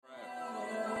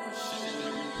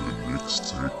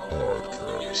Mixtape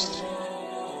Podcast.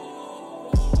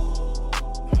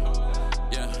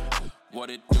 Yeah, what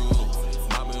it do?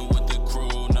 Mobbing with the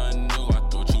crew, nothing new. I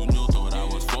thought you knew, thought I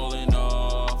was falling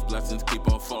off. Blessings keep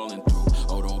on falling through.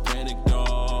 Oh, don't panic,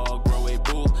 dog. Bro, wait,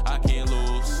 boo, I can't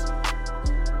lose.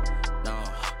 No,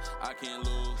 I can't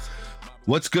lose.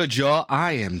 What's good, y'all?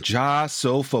 I am Ja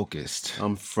So Focused.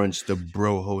 I'm French, the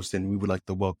bro host, and we would like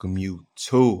to welcome you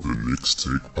to The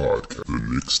Mixtape Podcast. The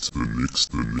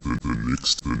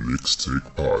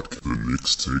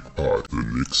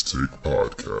Mixtape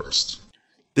Podcast.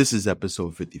 This is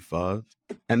episode 55.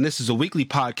 And this is a weekly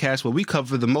podcast where we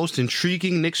cover the most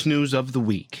intriguing Knicks news of the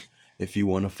week. If you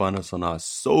want to find us on our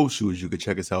socials, you can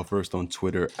check us out first on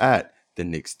Twitter at The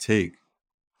Knicks Take.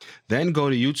 Then go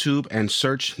to YouTube and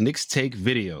search Knicks Take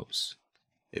videos.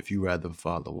 If you rather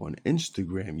follow on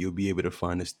Instagram, you'll be able to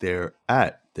find us there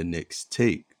at The Knicks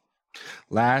Take.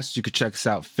 Last, you can check us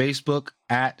out Facebook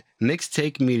at Knicks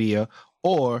Take Media,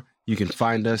 or you can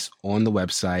find us on the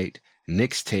website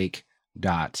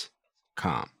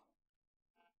knickstake.com.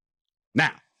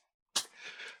 Now,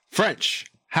 French,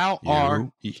 how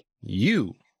are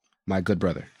you, my good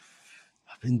brother?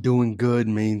 I've been doing good,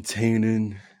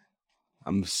 maintaining.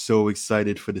 I'm so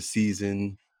excited for the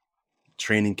season.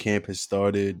 Training camp has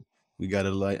started. We got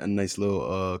a nice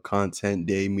little content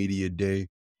day, media day.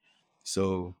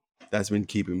 So that's been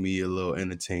keeping me a little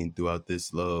entertained throughout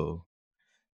this little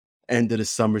end of the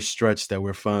summer stretch that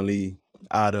we're finally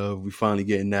out of. We finally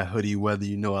getting that hoodie weather.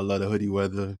 You know I love the hoodie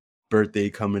weather. Birthday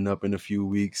coming up in a few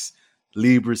weeks.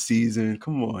 Libra season.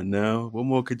 Come on now. What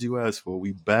more could you ask for?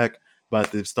 We back.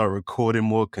 About to start recording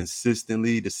more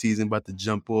consistently. The season about to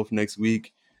jump off next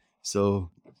week. So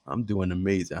I'm doing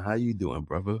amazing. How you doing,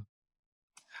 brother?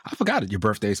 I forgot it. Your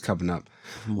birthday's coming up.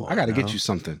 I got to get you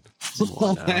something. It's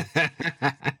all right.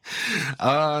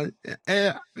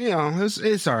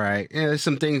 Yeah, there's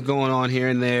some things going on here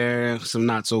and there, some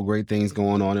not so great things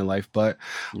going on in life, but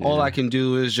all I can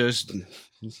do is just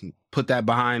put that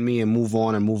behind me and move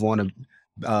on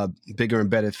to bigger and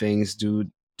better things, do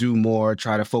more,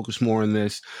 try to focus more on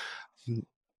this,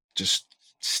 just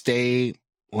stay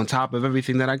on top of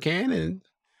everything that I can, and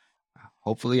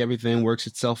hopefully everything works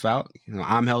itself out. You know,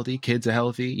 I'm healthy, kids are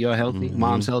healthy, you're healthy,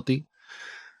 mom's healthy.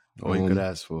 All you could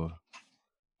ask for.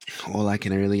 All I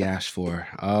can really ask for.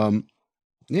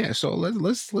 So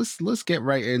let's get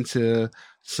right into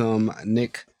some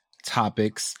Knick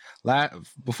topics.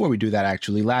 Before we do that,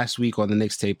 actually, last week on the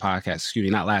Knicks Take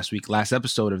podcast, last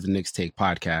episode of the Knicks Take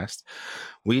podcast,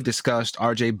 we discussed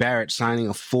RJ Barrett signing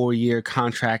a 4-year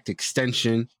contract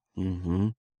extension. Mm-hmm.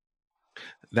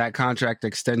 That contract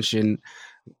extension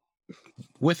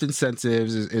with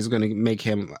incentives is going to make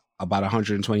him about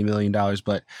 $120 million,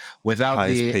 but without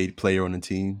highest paid player on the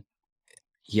team.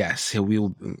 Yes, he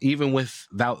will. Even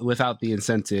without the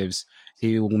incentives,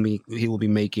 he will be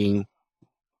making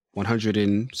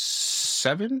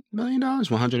 $107 million,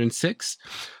 $106,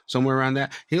 somewhere around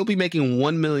that. He'll be making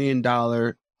 $1 million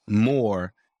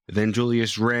more than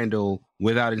Julius Randle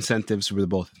without incentives for the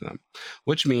both of them,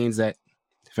 which means that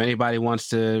if anybody wants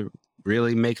to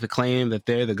really make the claim that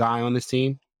they're the guy on this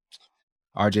team,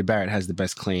 RJ Barrett has the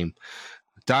best claim.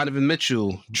 Donovan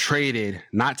Mitchell traded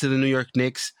not to the New York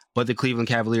Knicks, but the Cleveland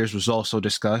Cavaliers was also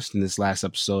discussed in this last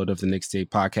episode of the Knicks Take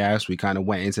podcast. We kind of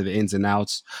went into the ins and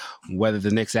outs, whether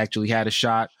the Knicks actually had a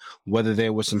shot, whether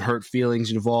there was some hurt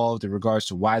feelings involved in regards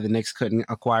to why the Knicks couldn't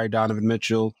acquire Donovan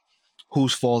Mitchell,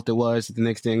 whose fault it was that the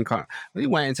Knicks didn't. We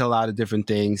went into a lot of different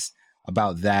things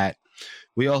about that.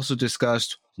 We also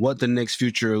discussed what the Knicks'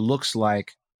 future looks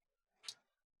like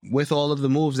with all of the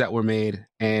moves that were made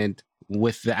and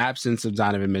with the absence of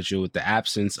Donovan Mitchell, with the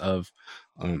absence of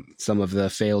some of the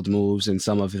failed moves and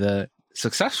some of the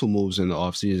successful moves in the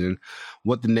offseason,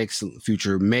 what the Knicks'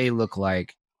 future may look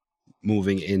like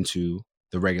moving into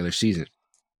the regular season.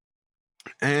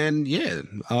 And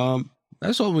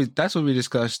that's what we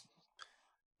discussed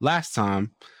last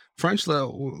time. French,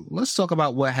 let's talk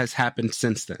about what has happened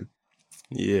since then.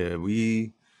 Yeah,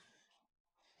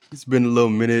 it's been a little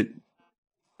minute.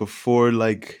 Before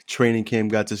training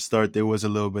camp got to start, there was a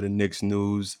little bit of Knicks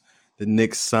news. The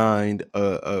Knicks signed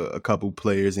a couple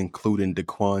players, including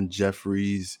Daquan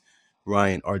Jeffries,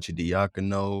 Ryan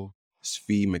Arcidiacono,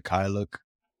 Svi Mikhailuk,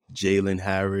 Jalen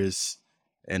Harris,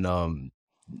 and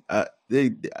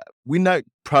we're not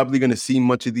probably going to see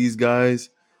much of these guys.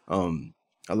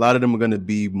 A lot of them are going to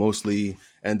be mostly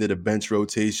end of the bench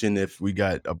rotation. If we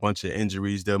got a bunch of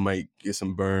injuries, they might get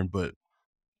some burn, but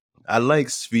I like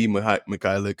Svi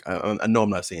Mikhailuk. I know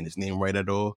I'm not saying his name right at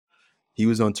all. He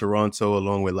was on Toronto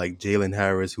along with Jalen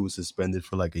Harris, who was suspended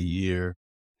for a year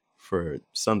for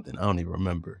something. I don't even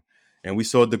remember. And we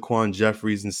saw Daquan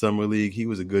Jeffries in Summer League. He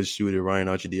was a good shooter. Ryan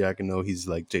Arcidiacono, he's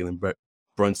like Jalen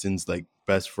Brunson's like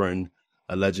best friend,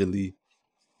 allegedly.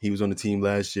 He was on the team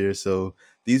last year. So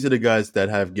these are the guys that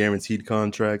have guaranteed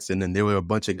contracts. And then there were a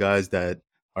bunch of guys that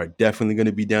are definitely going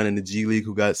to be down in the G League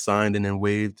who got signed and then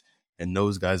waived. And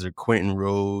those guys are Quentin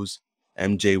Rose,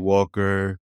 MJ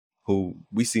Walker, who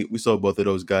we saw both of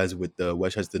those guys with the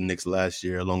Westchester Knicks last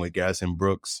year, along with Garrison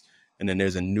Brooks. And then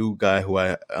there's a new guy who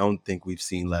I don't think we've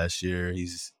seen last year.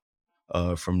 He's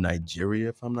from Nigeria,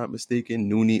 if I'm not mistaken,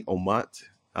 Nuni Omat.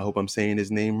 I hope I'm saying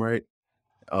his name right.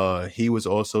 He was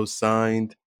also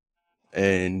signed,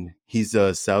 and he's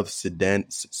a South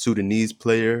Sudanese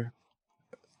player,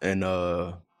 and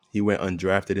he went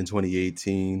undrafted in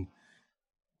 2018.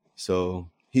 So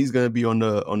he's gonna be on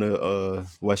the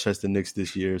Westchester Knicks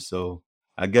this year. So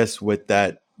I guess with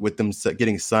them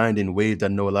getting signed and waived, I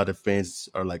know a lot of fans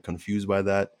are like confused by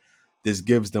that. This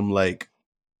gives them like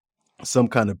some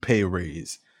kind of pay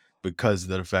raise because of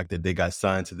the fact that they got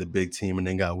signed to the big team and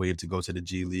then got waived to go to the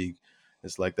G League.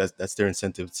 It's like that's their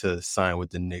incentive to sign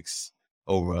with the Knicks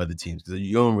over other teams, because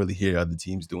you don't really hear other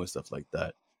teams doing stuff like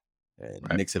that. And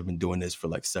Right. Knicks have been doing this for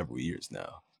like several years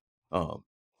now.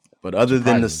 But other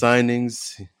than the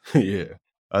signings,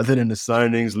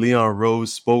 Leon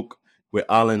Rose spoke with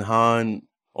Alan Hahn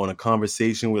on a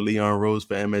conversation with Leon Rose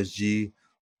for MSG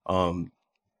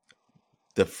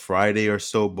the Friday or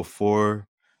so before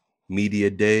media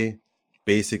day,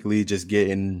 basically just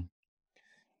getting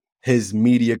his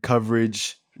media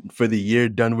coverage for the year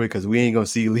done with, because we ain't going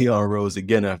to see Leon Rose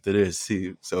again after this.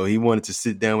 So he wanted to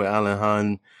sit down with Alan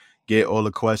Hahn, get all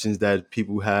the questions that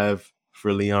people have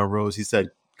for Leon Rose. He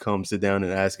said, come sit down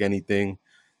and ask anything.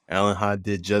 Alan Hahn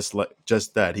did just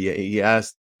that. He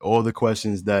asked all the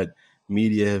questions that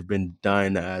media have been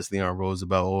dying to ask Leon Rose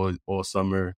about all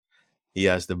summer. He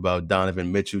asked about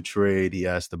Donovan Mitchell trade. He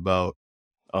asked about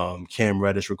Cam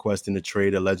Reddish requesting a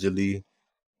trade allegedly.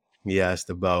 He asked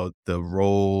about the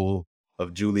role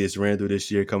of Julius Randle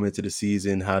this year coming into the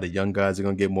season, how the young guys are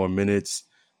going to get more minutes.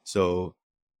 So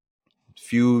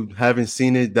if you haven't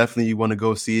seen it, definitely you want to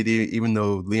go see it, even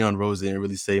though Leon Rose didn't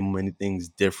really say many things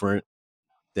different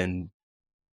than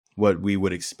what we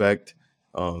would expect.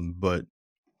 But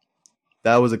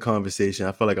that was a conversation.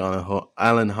 I felt like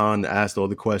Alan Hahn asked all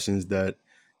the questions that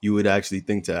you would actually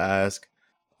think to ask.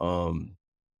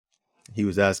 He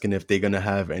was asking if they're going to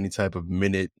have any type of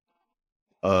minute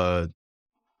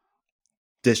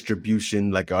distribution,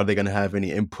 like are they going to have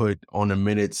any input on the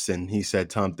minutes? And he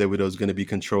said Tom Thibodeau is going to be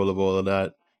control of all of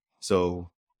that. So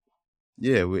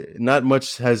yeah, not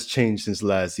much has changed since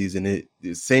last season.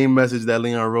 The same message that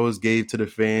Leon Rose gave to the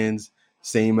fans,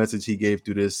 same message he gave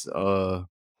through this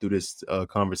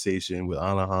conversation with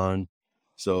Alan Hahn.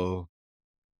 So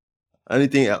only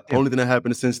thing that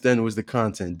happened since then was the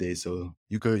content day. So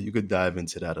you could dive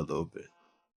into that a little bit.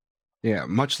 Yeah,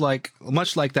 much like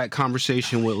that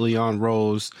conversation with Leon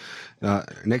Rose,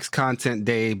 next content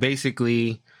day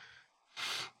basically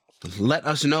let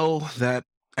us know that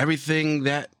everything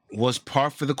that was par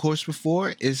for the course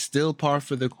before is still par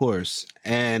for the course.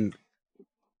 And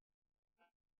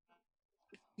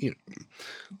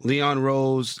Leon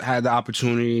Rose had the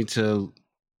opportunity to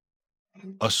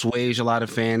assuage a lot of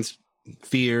fans'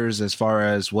 fears as far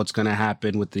as what's going to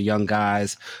happen with the young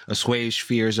guys, assuage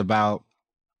fears about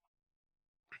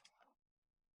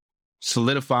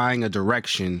solidifying a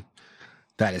direction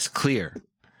that is clear.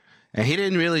 And he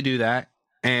didn't really do that.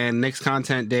 And Knicks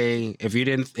Content Day, if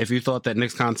you thought that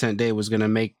Knicks Content Day was going to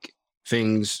make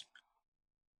things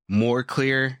more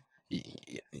clear,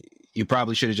 you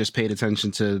probably should have just paid attention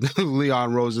to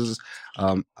Leon Rose's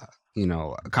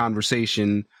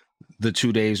conversation the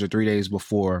 2 days or 3 days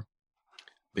before,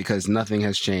 because nothing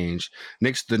has changed.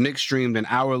 The Knicks streamed an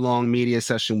hour-long media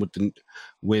session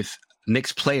with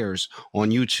Knicks players on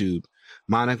YouTube.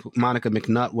 Monica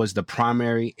McNutt was the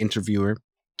primary interviewer,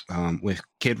 with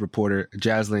kid reporter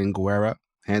Jaslyn Guerra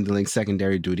handling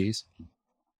secondary duties.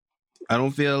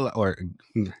 Jaslyn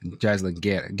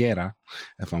Guerra,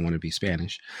 if I want to be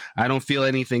Spanish. I don't feel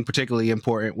anything particularly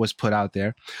important was put out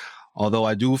there, although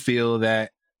I do feel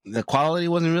that the quality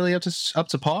wasn't really up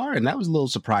to par, and that was a little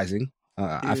surprising.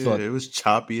 I thought it was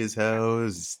choppy as hell. It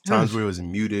was times where it was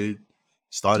muted.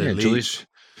 Started late.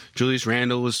 Julius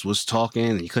Randle was talking,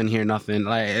 and you couldn't hear nothing.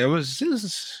 Like it was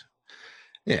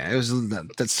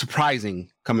that's surprising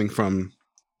coming from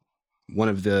one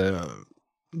of the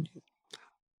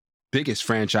biggest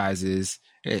franchises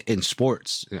in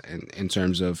sports in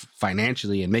terms of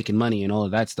financially and making money and all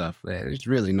of that stuff. There's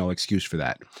really no excuse for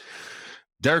that.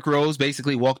 Derrick Rose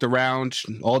basically walked around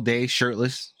all day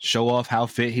shirtless, show off how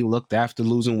fit he looked after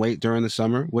losing weight during the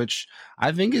summer, which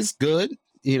I think is good,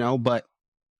 but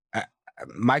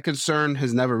my concern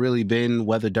has never really been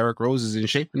whether Derrick Rose is in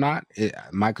shape or not.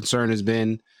 My concern has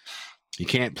been you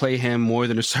can't play him more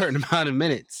than a certain amount of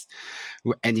minutes.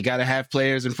 And you got to have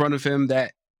players in front of him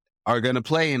that are going to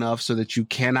play enough so that you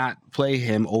cannot play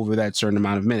him over that certain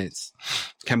amount of minutes.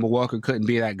 Kemba Walker couldn't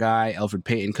be that guy. Elfrid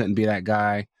Payton couldn't be that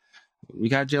guy. We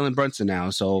got Jalen Brunson now,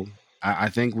 so I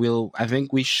think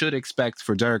we should expect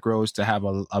for Derrick Rose to have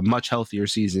a much healthier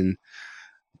season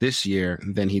this year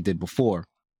than he did before.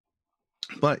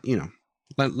 But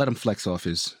let him flex off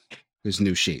his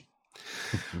new shape.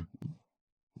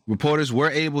 Reporters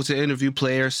were able to interview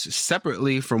players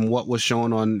separately from what was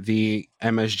shown on the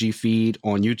MSG feed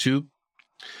on YouTube.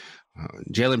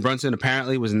 Jalen Brunson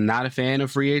apparently was not a fan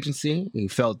of free agency. He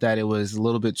felt that it was a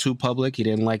little bit too public. He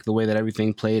didn't like the way that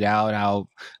everything played out, how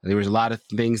there was a lot of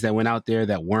things that went out there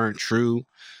that weren't true.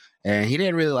 And he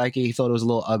didn't really like it. He thought it was a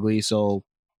little ugly. So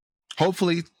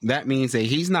hopefully that means that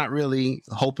he's not really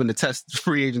hoping to test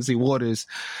free agency waters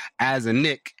as a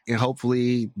Knick. And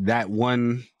hopefully that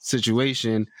one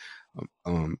situation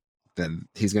that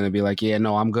he's going to be like, yeah,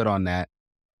 no, I'm good on that.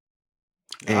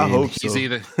 And I hope he's so.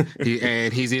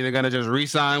 he's either going to just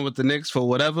re-sign with the Knicks for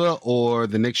whatever, or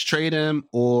the Knicks trade him,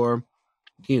 or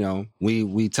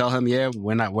we tell him, yeah,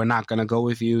 we're not going to go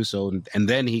with you. So, and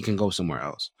then he can go somewhere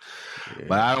else. Yeah.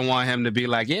 But I don't want him to be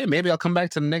like, yeah, maybe I'll come back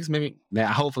to the Knicks. Maybe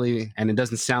hopefully, and it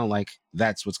doesn't sound like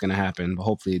that's what's going to happen, but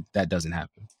hopefully that doesn't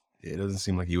happen. Yeah, it doesn't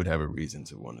seem like he would have a reason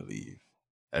to want to leave.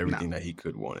 Everything that he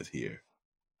could want is here.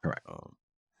 Correct.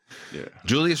 Yeah.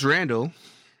 Julius Randle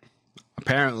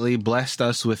apparently blessed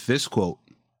us with this quote.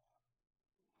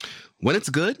 When it's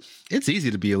good, it's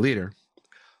easy to be a leader.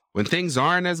 When things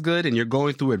aren't as good and you're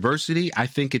going through adversity, I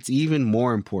think it's even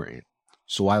more important.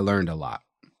 So I learned a lot.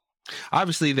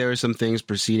 Obviously, there are some things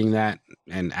preceding that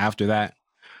and after that,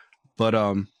 but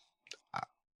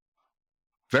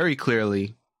very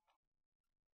clearly,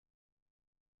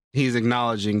 he's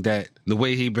acknowledging that the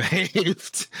way he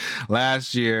behaved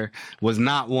last year was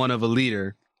not one of a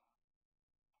leader,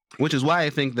 which is why I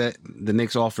think that the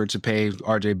Knicks offered to pay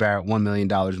RJ Barrett $1 million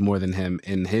more than him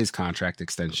in his contract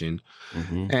extension.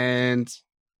 Mm-hmm. And,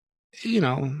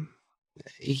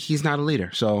 he's not a leader.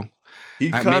 So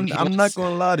I'm not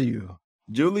going to lie to you.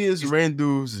 Julius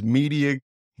Randle's media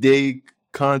day,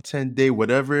 content day,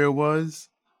 whatever it was,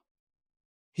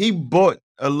 he bought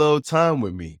a little time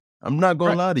with me. I'm not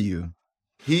going to lie to you.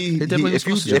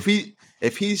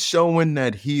 If he's showing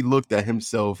that he looked at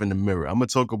himself in the mirror, I'm going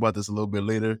to talk about this a little bit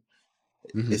later.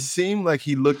 Mm-hmm. It seemed like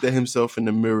he looked at himself in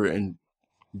the mirror and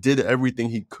did everything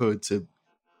he could to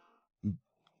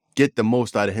get the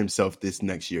most out of himself this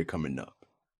next year coming up.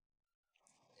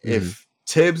 Mm-hmm. If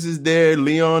Tibbs is there,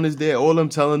 Leon is there, all I'm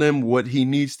telling him what he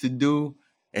needs to do,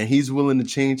 and he's willing to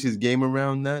change his game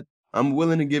around that, I'm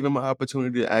willing to give him an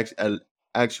opportunity to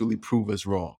actually prove us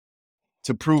wrong.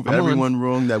 To prove everyone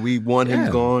wrong that we want him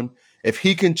gone. If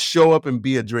he can show up and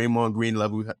be a Draymond Green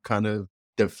level kind of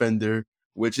defender,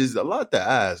 which is a lot to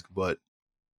ask, but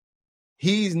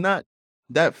he's not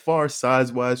that far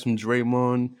size-wise from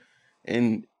Draymond,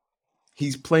 and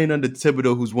he's playing under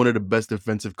Thibodeau, who's one of the best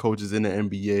defensive coaches in the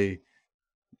NBA.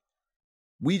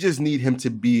 We just need him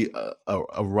to be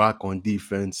a rock on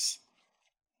defense,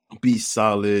 be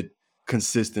solid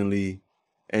consistently,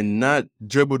 and not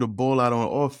dribble the ball out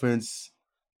on offense,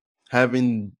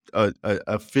 having a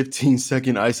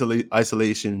 15-second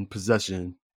isolation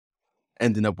possession,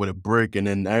 ending up with a brick, and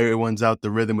then everyone's out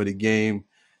the rhythm of the game,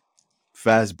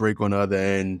 fast break on the other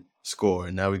end, score.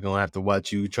 And now we're going to have to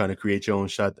watch you trying to create your own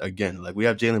shot again. Like, we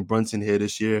have Jalen Brunson here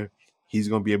this year. He's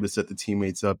going to be able to set the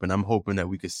teammates up, and I'm hoping that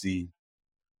we could see,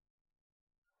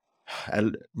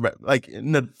 like,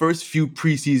 in the first few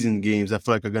preseason games, I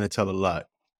feel like are going to tell a lot.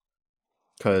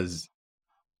 Because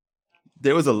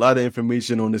there was a lot of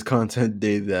information on this content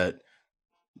day that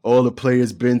all the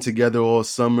players been together all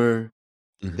summer.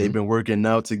 Mm-hmm. They've been working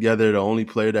out together. The only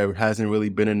player that hasn't really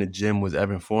been in the gym was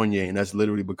Evan Fournier, and that's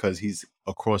literally because he's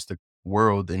across the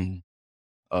world in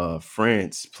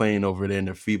France playing over there in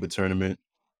the FIBA tournament.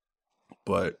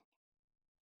 But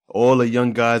all the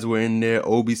young guys were in there.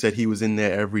 Obi said he was in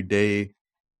there every day.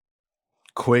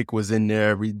 Quake was in there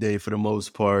every day for the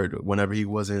most part, whenever he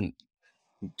wasn't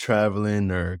traveling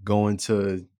or going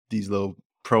to these little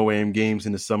pro-am games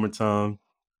in the summertime.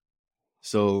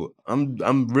 So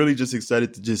I'm really just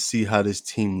excited to just see how this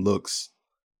team looks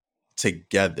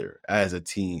together as a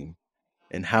team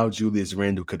and how Julius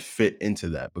Randle could fit into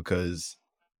that, because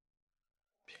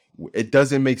it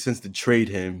doesn't make sense to trade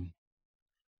him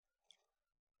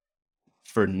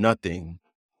for nothing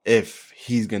if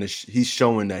he's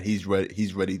showing that he's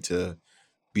ready to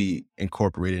be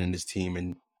incorporated in this team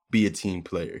and be a team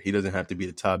player. He doesn't have to be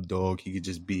the top dog. He could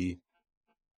just be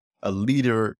a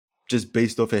leader just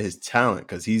based off of his talent,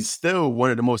 because he's still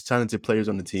one of the most talented players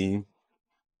on the team.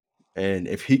 And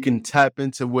if he can tap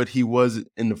into what he was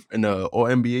in the All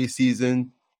NBA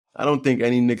season, I don't think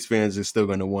any Knicks fans are still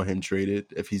going to want him traded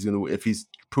if he's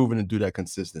proven to do that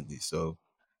consistently. So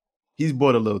he's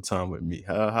bought a little time with me.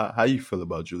 How you feel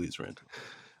about Julius Randle?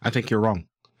 I think you're wrong.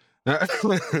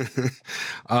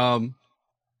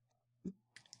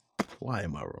 Why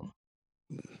am I wrong?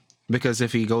 Because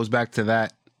if he goes back to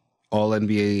that All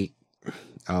NBA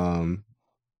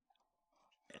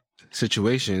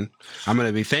situation, I'm going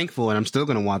to be thankful, and I'm still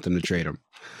going to want them to trade him.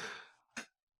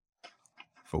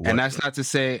 For what? And that's not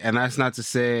to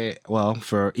say, well,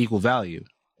 for equal value.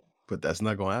 But that's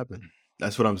not going to happen.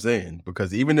 That's what I'm saying.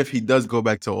 Because even if he does go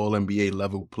back to All NBA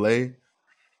level play,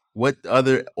 what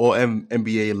other All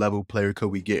NBA level player could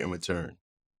we get in return?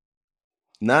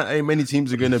 Not many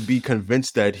teams are going to be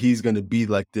convinced that he's going to be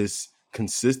like this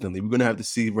consistently. We're going to have to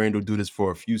see Randle do this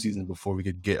for a few seasons before we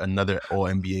could get another All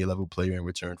NBA level player in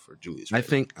return for Julius Randle. I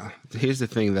think here's the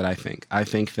thing that I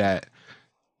think that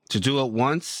to do it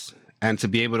once and to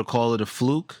be able to call it a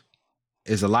fluke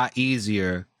is a lot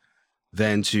easier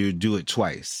than to do it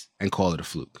twice and call it a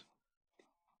fluke.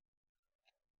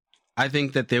 I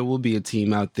think that there will be a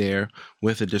team out there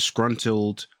with a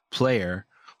disgruntled player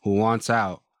who wants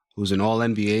out, who's an All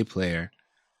NBA player,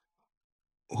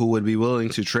 who would be willing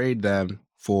to trade them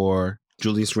for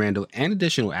Julius Randle and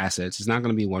additional assets. It's not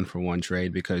going to be 1-for-1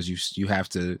 trade because you have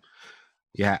to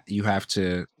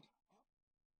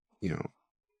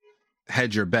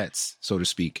hedge your bets, so to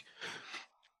speak,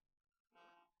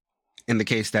 in the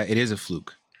case that it is a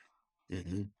fluke.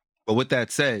 Mm-hmm. But with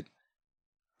that said,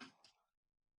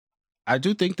 I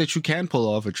do think that you can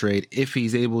pull off a trade if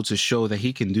he's able to show that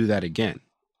he can do that again.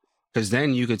 Because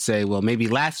then you could say, well, maybe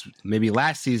last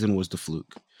season was the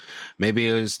fluke. Maybe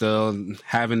it was the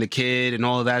having the kid and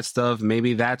all of that stuff.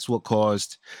 Maybe that's what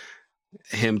caused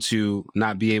him to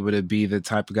not be able to be the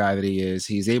type of guy that he is.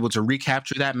 He's able to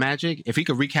recapture that magic. If he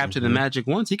could recapture the magic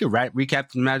once, he could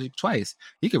recapture the magic twice.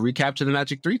 He could recapture the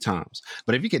magic 3 times.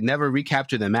 But if he could never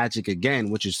recapture the magic again,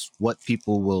 which is what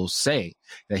people will say,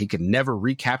 that he could never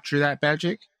recapture that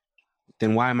magic,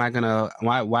 then why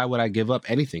would I give up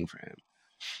anything for him?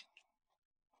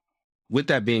 With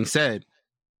that being said,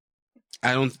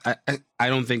 I don't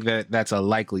think that that's a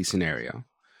likely scenario.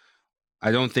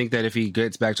 I don't think that if he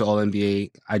gets back to All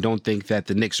NBA, I don't think that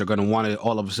the Knicks are going to want to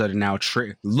all of a sudden now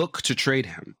look to trade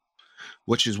him,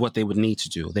 which is what they would need to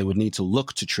do. They would need to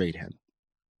look to trade him.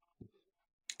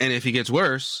 And if he gets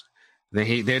worse,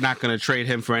 then they're not going to trade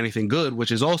him for anything good,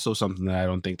 which is also something that I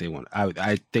don't think they want.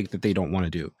 I think that they don't want to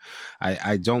do.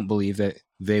 I don't believe that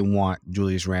they want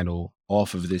Julius Randle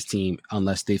off of this team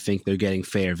unless they think they're getting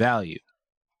fair value.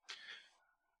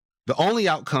 The only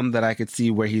outcome that I could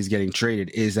see where he's getting traded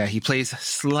is that he plays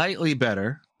slightly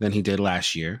better than he did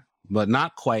last year, but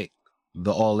not quite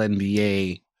the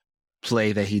All-NBA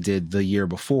play that he did the year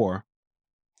before.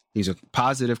 He's a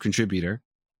positive contributor.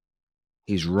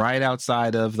 He's right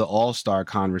outside of the All-Star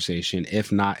conversation,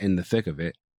 if not in the thick of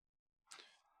it.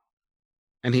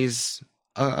 And he's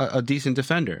a decent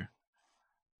defender.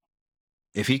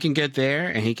 If he can get there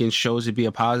and he can show to be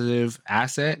a positive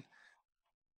asset,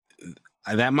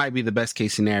 that might be the best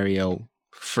case scenario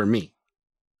for me.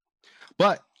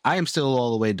 But I am still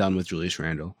all the way done with Julius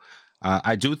Randle.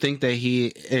 I do think that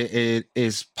it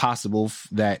is possible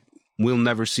that we'll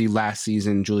never see last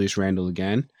season Julius Randle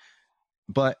again.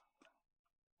 But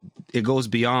it goes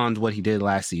beyond what he did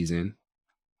last season.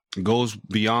 It goes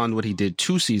beyond what he did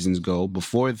 2 seasons ago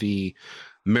before the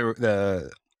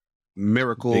miracle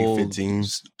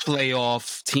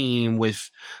playoff team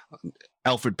with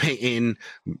Elfrid Payton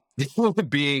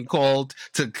being called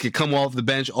to come off the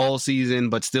bench all season,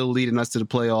 but still leading us to the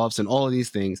playoffs and all of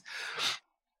these things.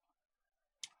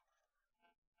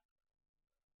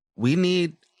 We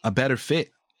need a better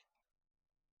fit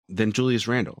than Julius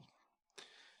Randle.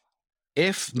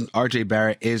 If RJ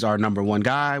Barrett is our number 1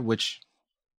 guy, which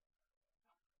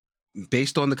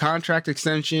based on the contract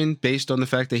extension, based on the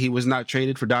fact that he was not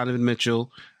traded for Donovan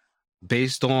Mitchell,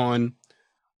 based on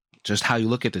just how you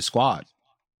look at the squad,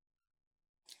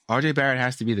 RJ Barrett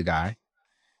has to be the guy.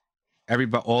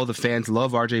 All the fans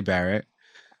love RJ Barrett.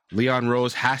 Leon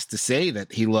Rose has to say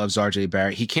that he loves RJ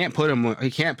Barrett. He can't put him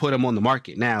on the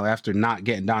market now after not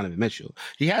getting Donovan Mitchell.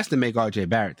 He has to make RJ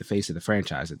Barrett the face of the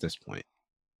franchise at this point.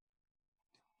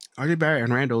 RJ Barrett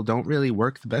and Randle don't really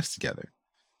work the best together.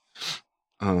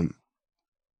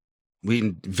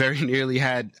 We very nearly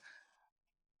had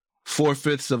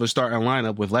 4/5 of a starting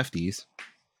lineup with lefties,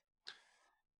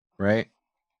 right?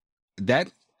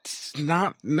 That's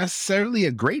not necessarily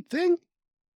a great thing.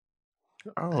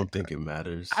 I don't think it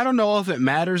matters. I don't know if it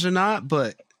matters or not,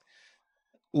 but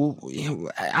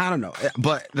I don't know.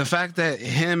 But the fact that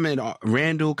him and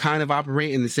Randall kind of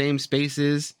operate in the same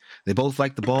spaces, they both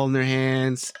like the ball in their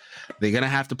hands. They're going to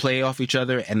have to play off each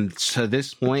other. And to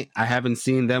this point, I haven't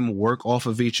seen them work off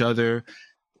of each other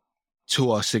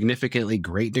to a significantly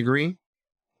great degree.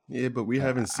 Yeah, but we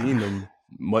haven't seen them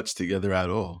much together at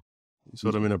all. You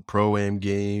saw them in a Pro-Am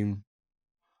game.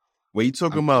 What you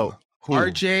talking about? Who?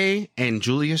 RJ and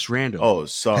Julius Randle. Oh,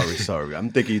 sorry. I'm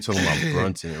thinking you're talking about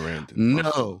Brunson and Randall.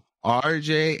 No,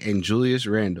 RJ and Julius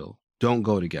Randle don't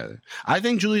go together. I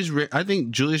think Julius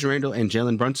Randle and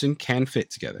Jalen Brunson can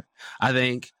fit together. I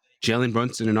think Jalen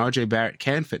Brunson and RJ Barrett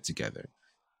can fit together.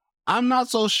 I'm not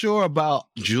so sure about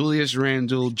Julius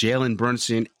Randle, Jalen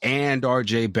Brunson, and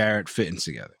RJ Barrett fitting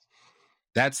together.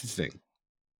 That's the thing.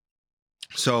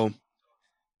 So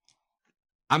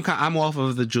I'm off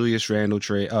of the Julius Randle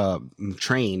train. I'm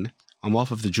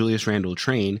off of the Julius Randle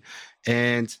train,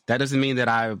 and that doesn't mean that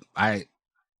I'm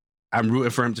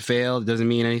rooting for him to fail. It doesn't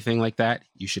mean anything like that.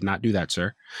 You should not do that,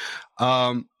 sir.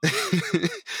 I'm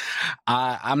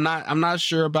not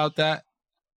sure about that.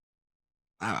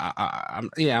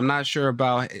 I'm not sure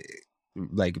about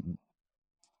like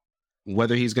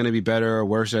whether he's going to be better or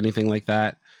worse or anything like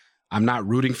that. I'm not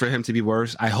rooting for him to be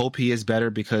worse. I hope he is better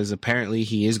because apparently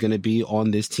he is going to be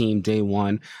on this team day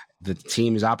one. The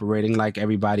team is operating like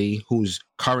everybody who's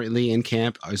currently in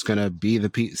camp is going to be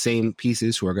the same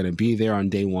pieces who are going to be there on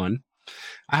day one.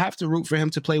 I have to root for him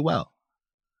to play well.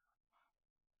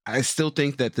 I still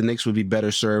think that the Knicks would be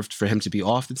better served for him to be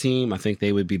off the team. I think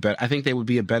they would be better. I think they would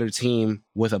be a better team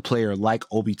with a player like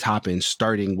Obi Toppin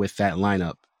starting with that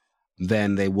lineup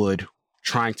than they would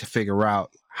trying to figure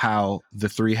out how the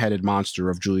three-headed monster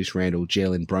of Julius Randle,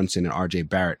 Jalen Brunson, and RJ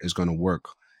Barrett is going to work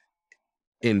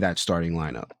in that starting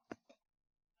lineup.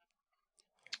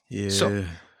 Yeah, so,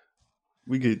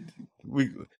 we could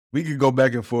go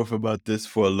back and forth about this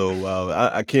for a little while.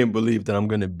 I can't believe that I'm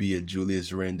going to be a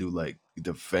Julius Randle like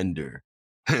defender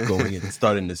going and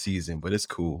starting the season, but it's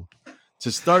cool.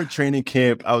 To start training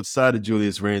camp outside of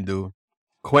Julius Randle,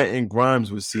 Quentin Grimes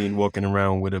was seen walking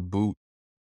around with a boot.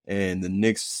 And the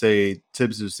Knicks say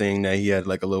Tibbs was saying that he had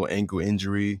like a little ankle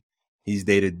injury. He's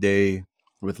day to day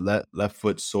with left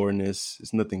foot soreness.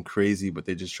 It's nothing crazy, but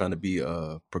they're just trying to be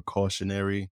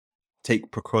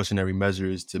take precautionary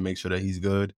measures to make sure that he's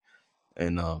good.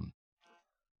 And I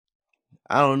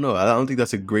don't know. I don't think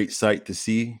that's a great sight to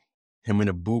see him in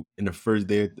a boot in the first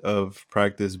day of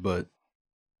practice, but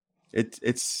it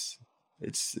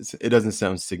doesn't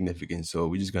sound significant. So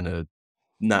we're just gonna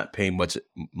not pay much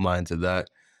mind to that.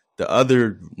 The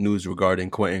other news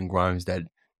regarding Quentin Grimes that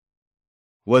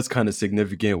was kind of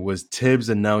significant was Tibbs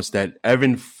announced that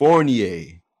Evan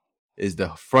Fournier is the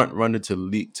front runner to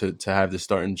have the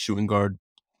starting shooting guard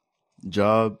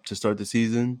job to start the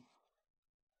season.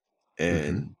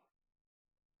 And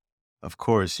of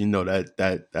course, you know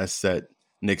that set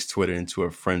Knicks Twitter into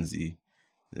a frenzy.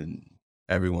 And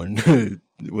everyone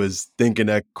was thinking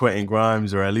that Quentin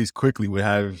Grimes, or at least quickly, would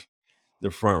have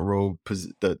the front row,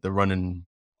 the running.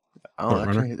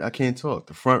 I can't talk.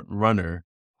 The front runner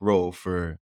role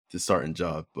for the starting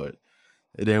job, but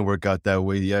it didn't work out that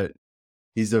way yet.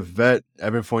 He's a vet.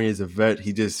 Evan Fournier is a vet.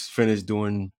 He just finished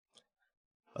doing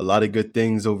a lot of good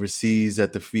things overseas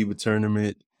at the FIBA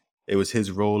tournament. It was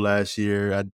his role last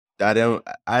year. I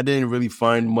didn't really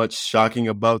find much shocking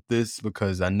about this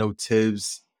because I know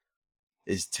Tibbs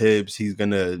is Tibbs. He's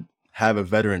gonna have a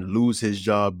veteran lose his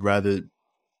job rather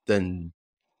than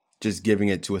just giving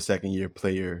it to a second-year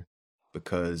player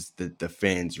because the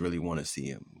fans really want to see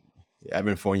him.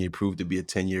 Evan Fournier proved to be a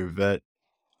 10-year vet.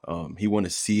 He want to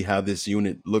see how this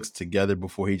unit looks together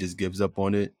before he just gives up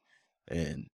on it.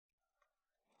 And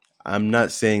I'm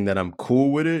not saying that I'm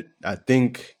cool with it. I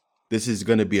think this is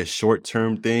going to be a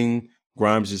short-term thing.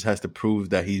 Grimes just has to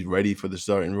prove that he's ready for the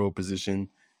starting role position,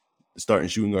 the starting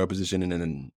shooting guard position, and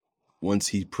then once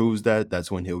he proves that, that's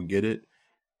when he'll get it.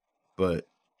 But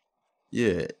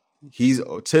yeah,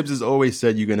 Tibbs has always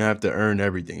said you're gonna have to earn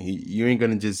everything. You ain't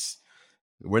gonna just.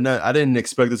 I didn't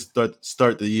expect us to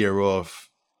start the year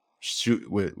off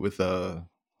with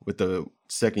the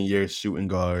second year shooting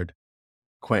guard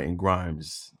Quentin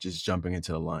Grimes just jumping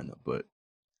into the lineup, but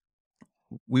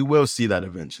we will see that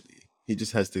eventually. He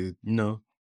just has to,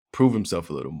 prove himself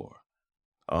a little more.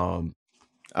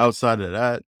 Outside of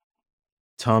that,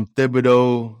 Tom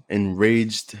Thibodeau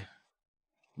enraged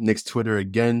Knicks Twitter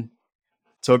again.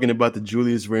 talking about the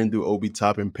Julius Randle, Obi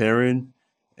Toppin pairing,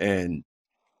 and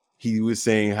he was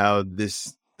saying how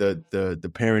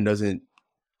the pairing doesn't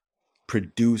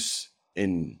produce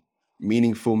in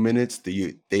meaningful minutes.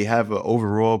 They have an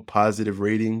overall positive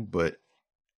rating, but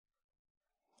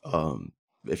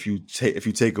if you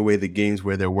take away the games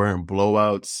where there weren't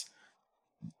blowouts,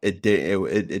 it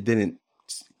didn't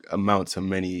amount to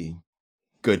many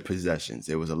good possessions.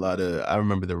 There was a lot of, I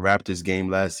remember the Raptors game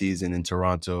last season in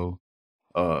Toronto.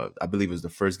 I believe it was the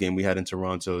first game we had in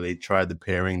Toronto. They tried the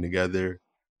pairing together,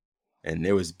 and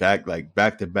there was back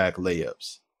to back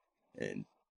layups, and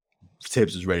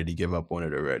Tibbs was ready to give up on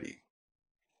it already.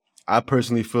 I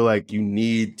personally feel like you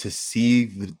need to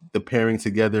see the pairing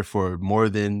together for more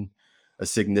than a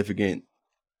significant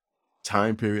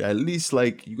time period. At least,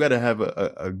 like, you got to have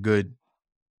a good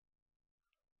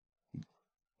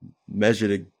measure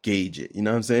to gauge it. You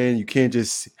know what I'm saying? You can't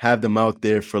just have them out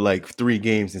there for like 3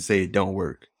 games and say it don't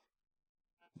work.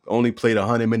 Only played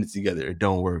 100 minutes together, it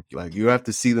don't work. Like, you have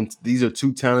to see them. These are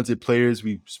 2 talented players.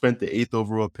 We spent the 8th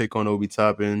overall pick on Obi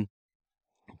Toppin,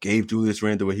 gave Julius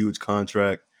Randle a huge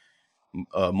contract,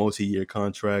 multi-year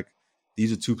contract.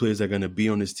 These are 2 players that are going to be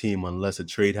on this team unless a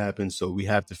trade happens. So we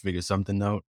have to figure something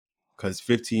out, because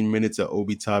 15 minutes of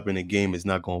Obi Toppin a game is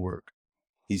not going to work.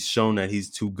 He's shown that he's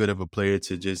too good of a player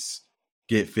to just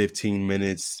get 15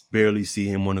 minutes, barely see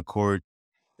him on the court,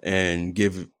 and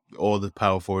give all the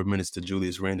power forward minutes to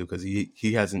Julius Randle, because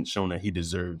he hasn't shown that he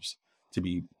deserves to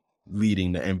be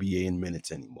leading the NBA in minutes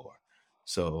anymore.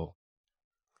 So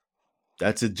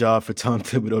that's a job for Tom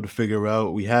Thibodeau to figure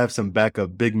out. We have some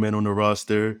backup big men on the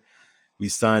roster. We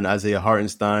signed Isaiah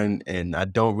Hartenstein, and I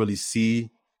don't really see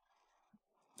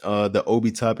the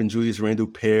Obi Toppin and Julius Randle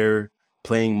pair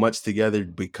playing much together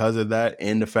because of that,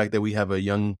 and the fact that we have a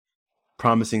young,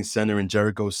 promising center in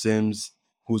Jericho Sims,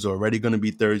 who's already going to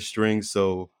be 3rd string.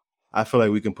 So I feel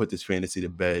like we can put this fantasy to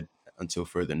bed until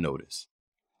further notice.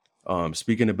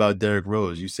 Speaking about Derrick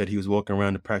Rose, you said he was walking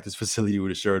around the practice facility with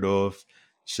his shirt off,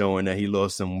 showing that he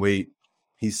lost some weight.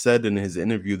 He said in his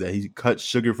interview that he cut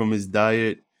sugar from his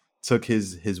diet, took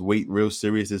his weight real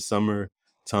serious this summer.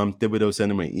 Tom Thibodeau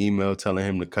sent him an email telling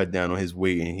him to cut down on his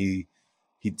weight, and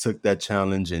he took that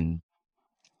challenge, and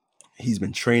he's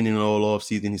been training all off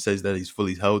season. He says that he's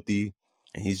fully healthy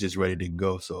and he's just ready to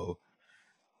go. So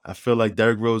I feel like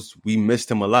Derrick Rose, we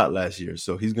missed him a lot last year.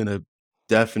 So he's going to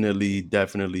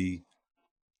definitely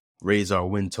raise our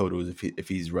win totals if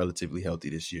he's relatively healthy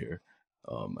this year.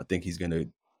 I think he's going to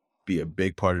be a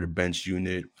big part of the bench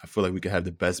unit. I feel like we could have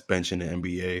the best bench in the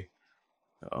NBA,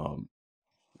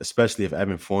 especially if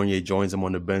Evan Fournier joins him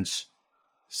on the bench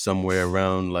somewhere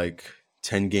around like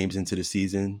 10 games into the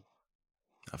season.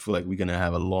 I feel like we're going to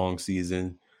have a long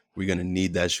season. We're going to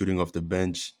need that shooting off the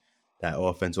bench, that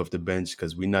offense off the bench,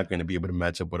 because we're not going to be able to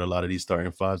match up with a lot of these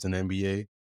starting fives in the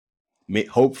NBA.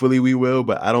 Hopefully we will,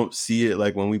 but I don't see it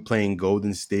like when we play in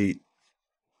Golden State.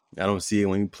 I don't see it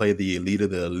when we play the elite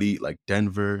of the elite like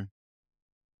Denver.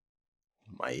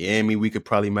 Miami we could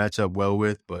probably match up well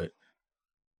with, but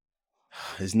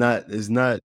it's not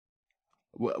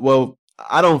well,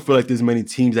 I don't feel like there's many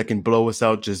teams that can blow us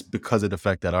out just because of the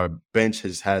fact that our bench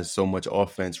has so much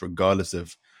offense, regardless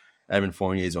if Evan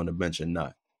Fournier is on the bench or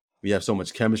not. We have so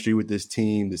much chemistry with this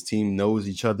team. This team knows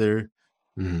each other.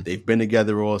 Mm-hmm. They've been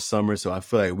together all summer, so I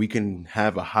feel like we can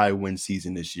have a high win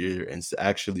season this year and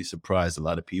actually surprise a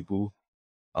lot of people.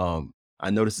 I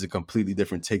know this is a completely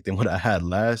different take than what I had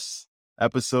last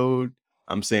episode.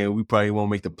 I'm saying we probably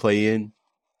won't make the play-in,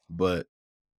 but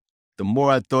the more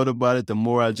I thought about it, the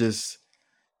more I just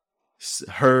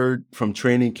heard from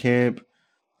training camp,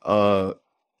 the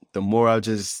more I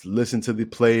just listened to the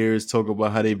players talk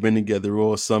about how they've been together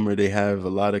all summer. They have a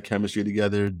lot of chemistry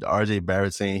together. RJ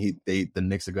Barrett saying the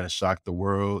Knicks are going to shock the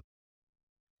world.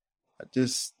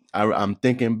 I'm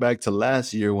thinking back to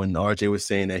last year when RJ was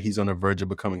saying that he's on the verge of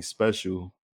becoming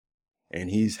special. And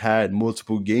he's had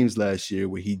multiple games last year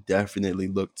where he definitely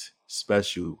looked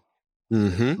special.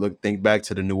 Mm-hmm. Think back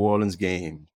to the New Orleans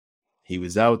game. He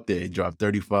was out there, dropped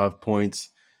 35 points,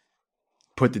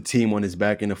 put the team on his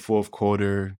back in the 4th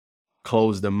quarter,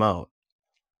 closed them out.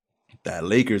 That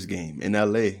Lakers game in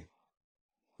LA,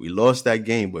 we lost that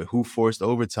game, but who forced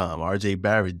overtime? RJ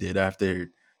Barrett did,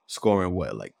 after scoring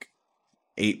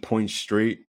 8 points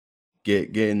straight,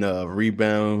 getting a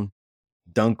rebound,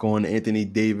 dunk on Anthony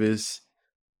Davis.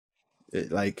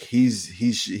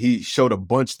 He showed a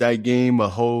bunch that game, a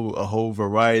whole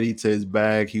variety to his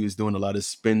bag. He was doing a lot of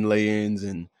spin lay-ins,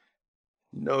 and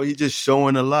he's just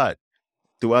showing a lot.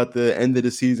 Throughout the end of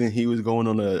the season, he was going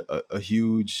on a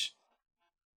huge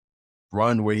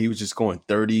run where he was just scoring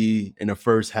 30 in the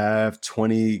first half,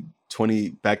 20 20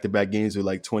 back-to-back games with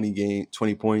like 20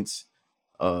 points.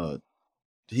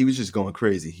 He was just going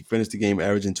crazy. He finished the game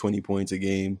averaging 20 points a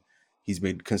game. He's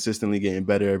been consistently getting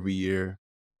better every year.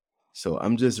 So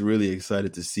I'm just really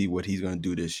excited to see what he's going to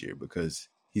do this year, because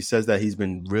he says that he's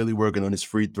been really working on his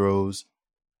free throws.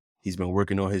 He's been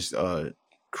working on his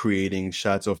creating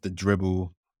shots off the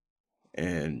dribble.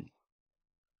 And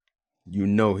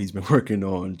he's been working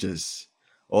on just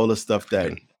all the stuff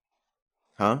that,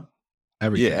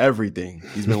 Everything. Yeah, everything.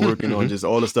 He's been working on just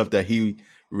all the stuff that he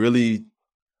really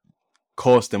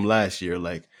cost him last year.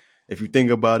 Like, if you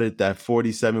think about it, that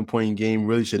 47-point game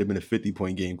really should have been a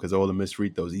 50-point game because of all the missed free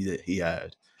throws he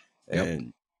had. Yep.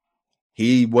 And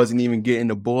he wasn't even getting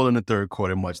the ball in the third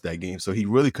quarter much that game. So he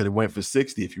really could have went for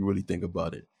 60 if you really think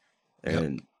about it.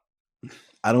 And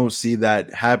I don't see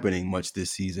that happening much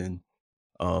this season,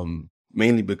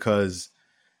 mainly because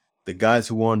the guys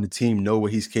who are on the team know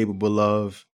what he's capable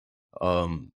of.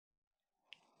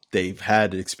 They've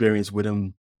had experience with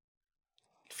him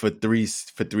for 3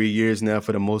 years now,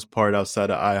 for the most part, outside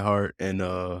of iHeart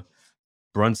and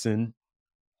Brunson.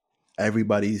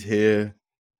 Everybody's here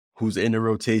who's in the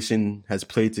rotation has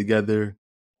played together.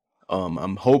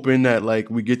 I'm hoping that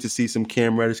we get to see some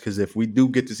Cam Reddish, because if we do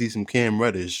get to see some Cam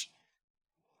Reddish,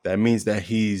 that means that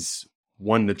he's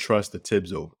won the trust of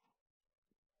Tibbs over.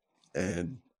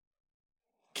 And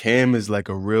Cam is like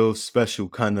a real special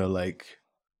kind of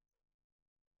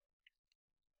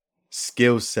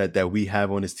skill set that we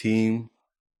have on his team,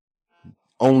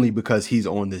 only because he's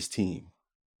on this team.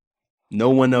 No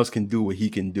one else can do what he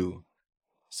can do.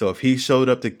 So if he showed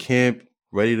up to camp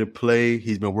ready to play,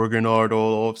 he's been working hard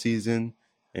all offseason,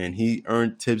 and he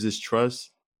earned Tibbs'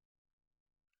 trust,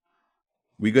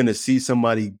 we're going to see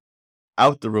somebody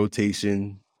out the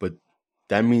rotation, but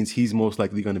that means he's most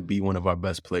likely going to be one of our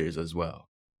best players as well.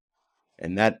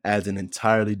 And that adds an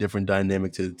entirely different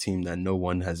dynamic to the team that no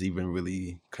one has even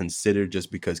really considered,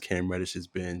 just because Cam Reddish has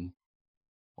been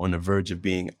on the verge of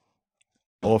being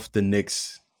off the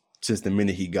Knicks since the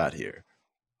minute he got here.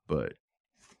 But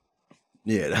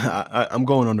yeah, I'm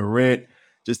going on the rant.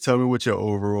 Just tell me what your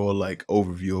overall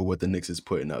overview of what the Knicks is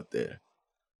putting out there.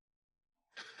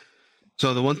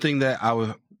 So the one thing that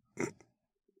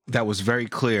that was very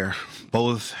clear,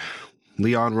 both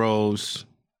Leon Rose,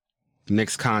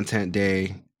 Knicks Content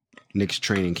Day, Knicks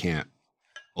Training Camp,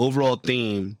 overall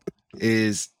theme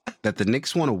is that the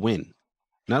Knicks want to win.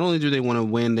 Not only do they want to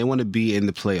win, they want to be in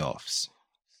the playoffs.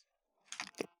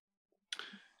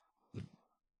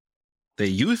 The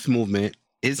youth movement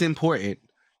is important,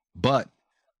 but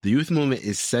the youth movement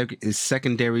is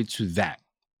secondary to that.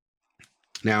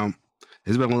 Now,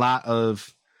 there's been a lot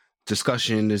of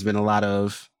discussion. There's been a lot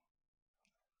of,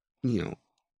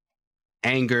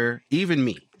 anger, even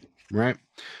me, right?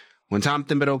 When Tom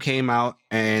Thibodeau came out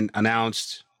and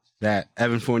announced that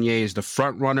Evan Fournier is the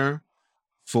front runner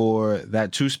for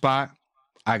that 2 spot,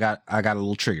 I got a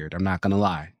little triggered. I'm not going to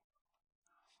lie.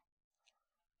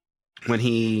 When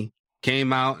he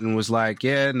came out and was like,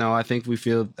 yeah, no, I think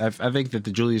that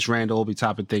the Julius Randle Obi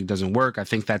Toppin thing doesn't work. I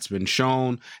think that's been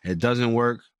shown. It doesn't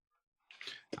work.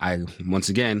 I once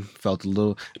again felt a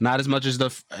little, not as much as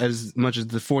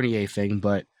the Fournier thing,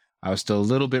 but I was still a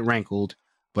little bit rankled,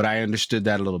 but I understood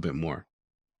that a little bit more.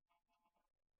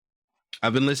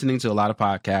 I've been listening to a lot of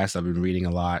podcasts. I've been reading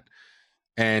a lot.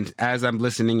 And as I'm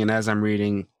listening and as I'm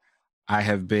reading, I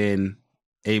have been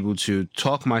able to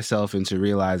talk myself into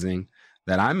realizing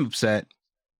that I'm upset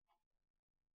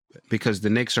because the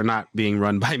Knicks are not being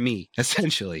run by me,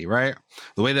 essentially, right?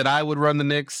 The way that I would run the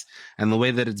Knicks and the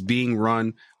way that it's being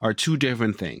run are two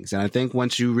different things. And I think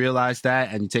once you realize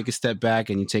that and you take a step back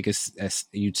and you take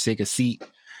a seat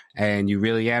and you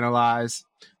really analyze,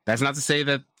 that's not to say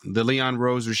that the Leon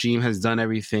Rose regime has done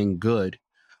everything good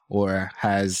or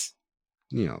has,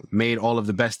 made all of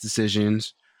the best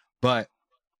decisions, but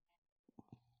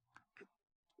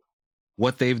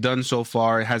what they've done so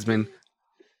far has been,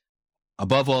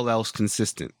 above all else,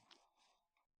 consistent.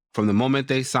 From the moment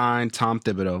they signed Tom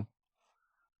Thibodeau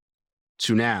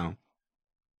to now,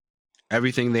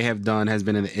 everything they have done has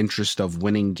been in the interest of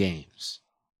winning games.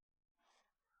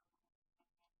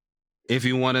 If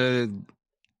you want to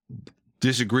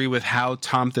disagree with how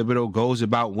Tom Thibodeau goes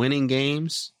about winning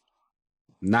games,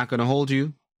 not going to hold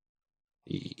you.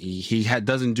 He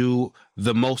doesn't do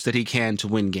the most that he can to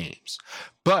win games.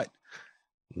 But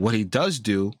what he does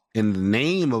do in the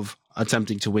name of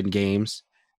attempting to win games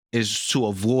is to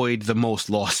avoid the most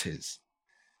losses.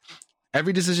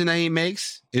 Every decision that he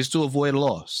makes is to avoid a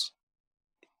loss.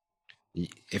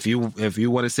 If you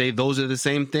want to say those are the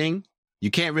same thing,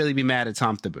 you can't really be mad at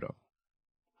Tom Thibodeau.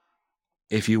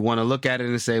 if you want to look at it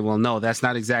and say, well, no, that's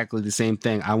not exactly the same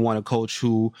thing. I want a coach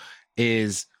who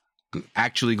is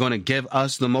actually going to give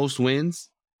us the most wins.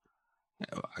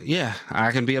 Yeah,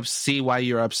 I can see why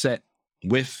you're upset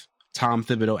with Tom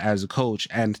Thibodeau as a coach.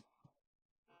 And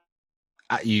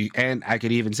I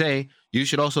could even say you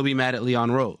should also be mad at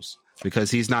Leon Rose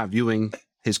because he's not viewing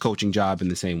his coaching job in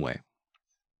the same way.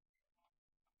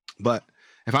 But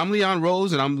if I'm Leon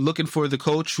Rose and I'm looking for the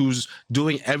coach who's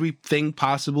doing everything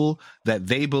possible that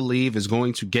they believe is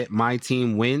going to get my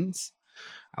team wins,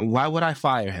 why would I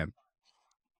fire him?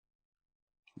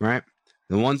 Right?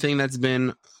 The one thing that's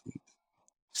been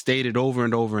stated over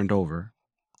and over and over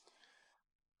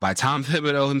by Tom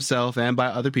Thibodeau himself and by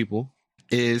other people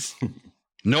is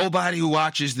nobody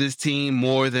watches this team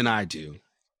more than I do.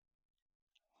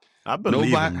 I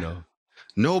believe him, though.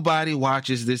 Nobody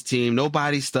watches this team.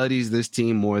 Nobody studies this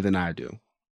team more than I do.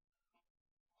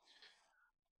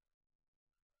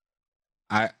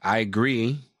 I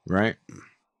agree, right?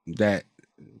 That,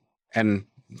 and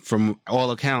from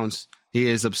all accounts, he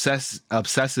is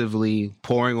obsessively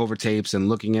poring over tapes and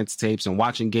looking at tapes and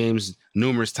watching games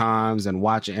numerous times and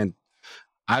watching. And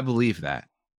I believe that.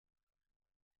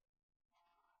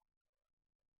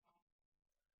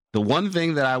 The one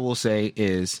thing that I will say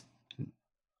is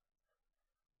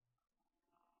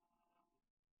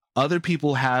other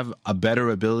people have a better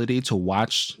ability to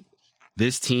watch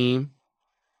this team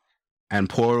and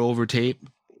pour over tape.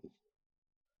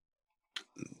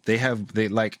 I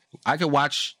could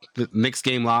watch the Knicks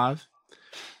game live,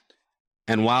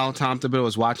 and while Tom Thibodeau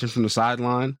is watching from the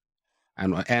sideline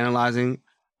and analyzing,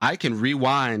 I can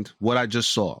rewind what I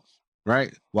just saw,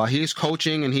 right? While he's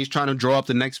coaching and he's trying to draw up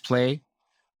the next play,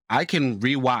 I can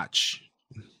rewatch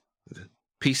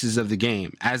pieces of the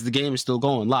game as the game is still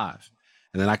going live.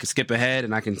 And then I can skip ahead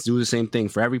and I can do the same thing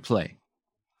for every play.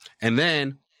 And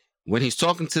then when he's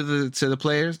talking to the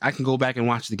players, I can go back and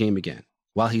watch the game again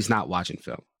while he's not watching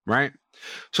film, right?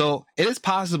 So it is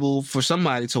possible for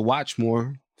somebody to watch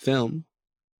more film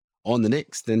on the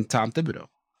Knicks than Tom Thibodeau,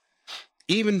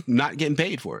 even not getting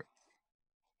paid for it.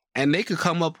 And they could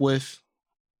come up with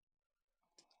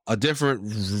a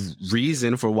different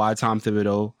reason for why Tom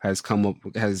Thibodeau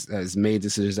has made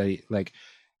decisions that he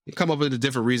come up with a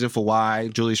different reason for why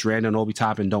Julius Randle and Obi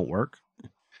Toppin don't work,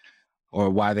 or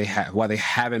why they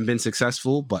haven't been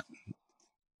successful. But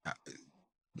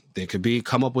they could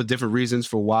come up with different reasons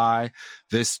for why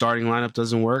this starting lineup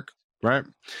doesn't work, right?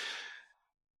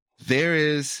 There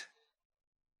is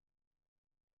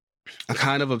a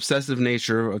kind of obsessive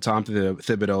nature of Tom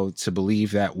Thibodeau to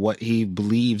believe that what he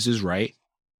believes is right.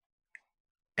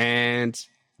 And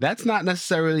that's not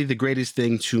necessarily the greatest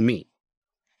thing to me.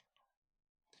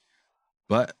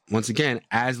 But once again,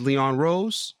 as Leon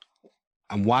Rose,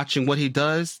 I'm watching what he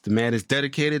does. The man is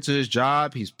dedicated to his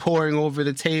job. He's poring over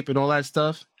the tape and all that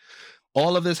stuff.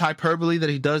 All of this hyperbole that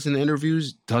he does in the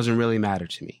interviews doesn't really matter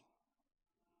to me.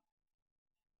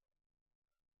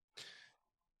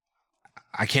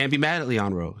 I can't be mad at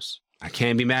Leon Rose. I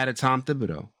can't be mad at Tom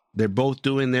Thibodeau. They're both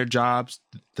doing their jobs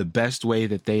the best way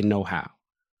that they know how.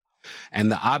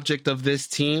 And the object of this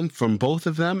team, from both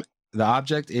of them, the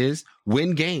object is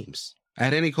win games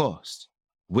at any cost.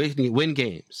 Win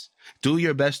games. Do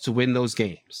your best to win those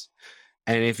games.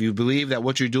 And if you believe that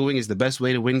what you're doing is the best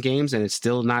way to win games and it's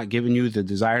still not giving you the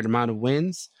desired amount of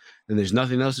wins, then there's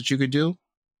nothing else that you could do.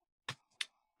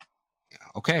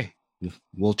 Okay,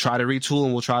 we'll try to retool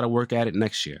and we'll try to work at it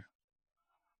next year.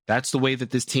 That's the way that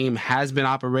this team has been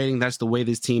operating. That's the way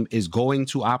this team is going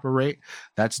to operate.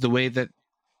 That's the way that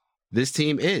this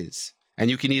team is. And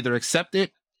you can either accept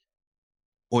it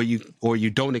or you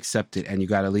don't accept it and you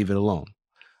got to leave it alone.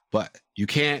 But you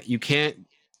can't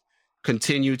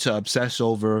continue to obsess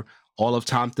over all of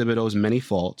Tom Thibodeau's many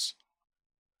faults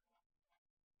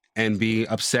and be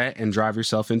upset and drive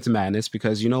yourself into madness,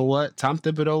 because you know what? Tom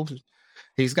Thibodeau,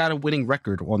 he's got a winning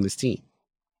record on this team.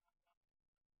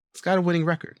 He's got a winning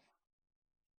record.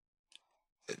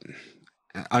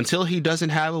 Until he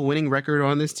doesn't have a winning record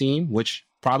on this team, which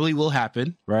probably will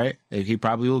happen, right? He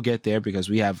probably will get there because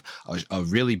we have a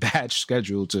really bad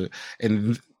schedule to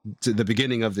the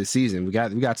beginning of the season. We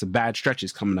got some bad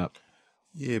stretches coming up.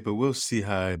 Yeah, but we'll see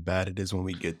how bad it is when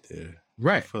we get there.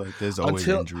 Right. I feel like there's always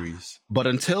injuries. But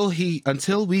until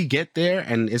we get there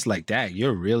and it's like, Dad,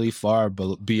 you're really far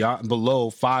below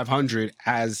 500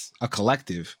 as a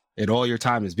collective and all your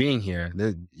time is being here,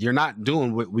 you're not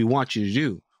doing what we want you to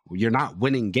do. You're not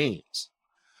winning games.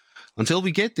 Until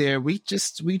we get there, we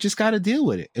just got to deal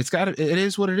with it. It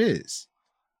is what it is.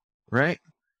 Right?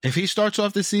 If he starts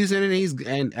off the season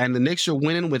and the Knicks are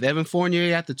winning with Evan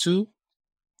Fournier at the 2,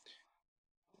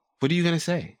 what are you going to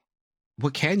say?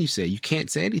 what can you say? You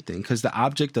can't say anything because the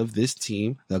object of this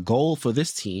team, the goal for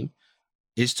this team,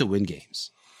 is to win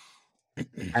games.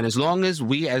 And as long as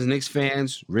we as Knicks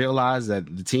fans realize that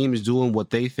the team is doing what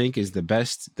they think is the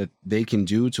best that they can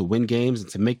do to win games and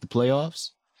to make the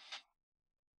playoffs,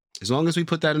 as long as we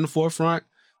put that in the forefront,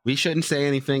 we shouldn't say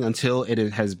anything until it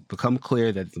has become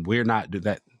clear that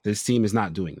that this team is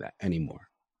not doing that anymore.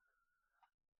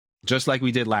 Just like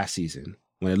we did last season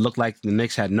when it looked like the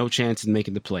Knicks had no chance in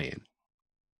making the play-in.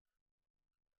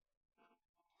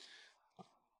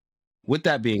 With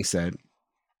that being said,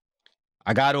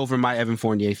 I got over my Evan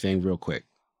Fournier thing real quick.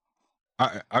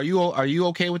 Are you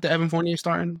okay with the Evan Fournier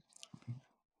starting?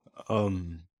 Are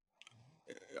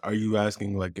you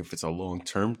asking like if it's a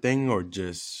long-term thing or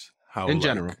just how In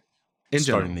general.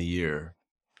 starting the year?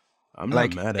 I'm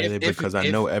not mad at it because I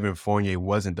know Evan Fournier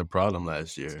wasn't the problem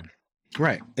last year.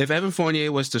 Right. If Evan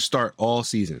Fournier was to start all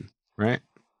season, right,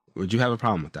 would you have a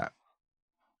problem with that?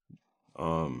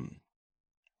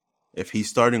 If he's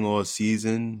starting all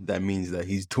season, that means that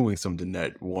he's doing something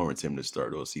that warrants him to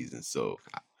start all season. So,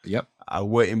 yep, I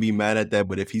wouldn't be mad at that.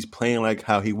 But if he's playing like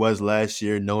how he was last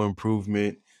year, no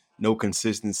improvement, no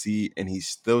consistency, and he's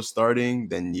still starting,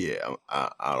 then yeah,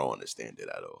 I don't understand it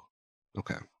at all.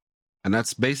 Okay. And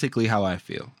that's basically how I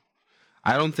feel.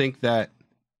 I don't think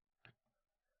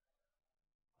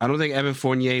Evan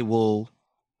Fournier will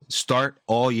start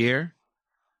all year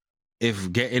if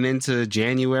getting into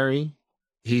January,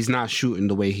 he's not shooting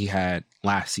the way he had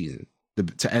last season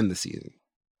to end the season.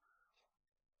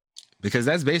 Because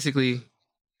that's basically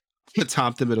what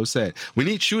Tom Thibodeau said. We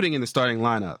need shooting in the starting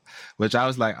lineup, which I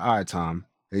was like, all right, Tom,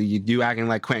 you acting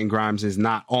like Quentin Grimes is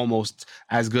not almost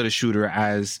as good a shooter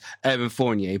as Evan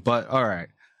Fournier, but all right.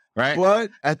 Right. But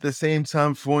at the same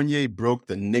time, Fournier broke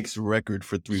the Knicks record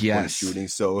for 3-point shooting.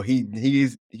 So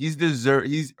he's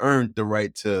earned the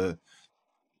right to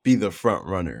be the front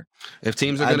runner. If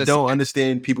teams are gonna, I don't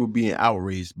understand people being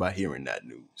outraged by hearing that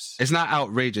news. It's not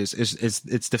outrageous.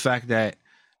 It's the fact that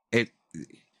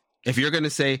if you're gonna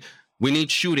say we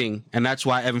need shooting and that's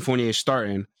why Evan Fournier is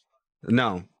starting,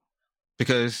 no,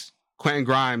 because Quentin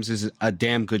Grimes is a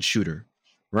damn good shooter.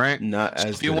 Right? Not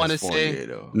as if you want to say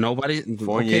though. Nobody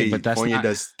Fournier, okay, but that's Fournier not,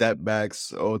 does step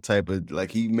backs, all type of like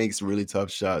he makes really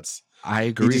tough shots. I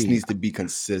agree. He just needs to be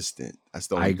consistent.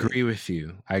 I agree with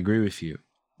you.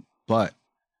 But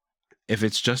if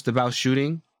it's just about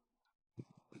shooting,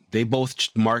 they both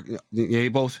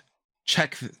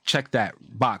check that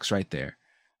box right there.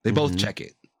 They both check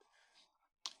it.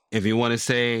 If you want to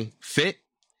say fit,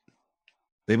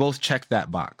 they both check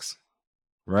that box.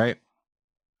 Right?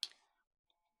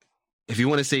 If you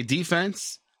want to say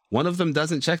defense, one of them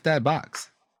doesn't check that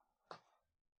box.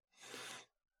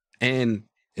 And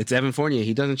it's Evan Fournier.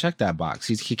 He doesn't check that box.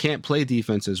 He can't play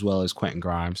defense as well as Quentin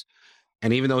Grimes.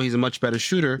 And even though he's a much better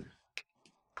shooter,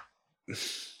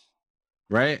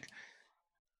 right?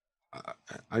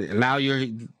 Now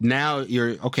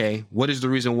you're okay. What is the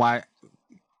reason why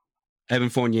Evan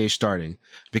Fournier is starting?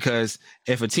 Because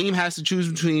if a team has to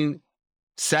choose between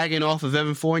sagging off of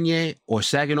Evan Fournier or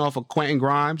sagging off of Quentin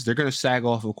Grimes, they're going to sag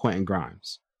off of Quentin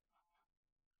Grimes.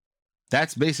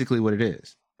 That's basically what it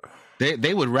is.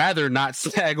 They would rather not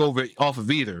sag off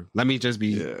of either. Let me just be.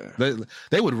 Yeah.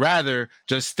 They would rather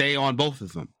just stay on both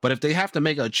of them. But if they have to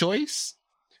make a choice,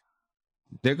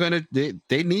 they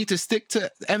need to stick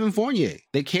to Evan Fournier.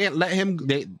 They can't let him.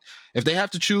 If they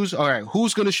have to choose, all right,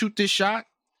 who's going to shoot this shot?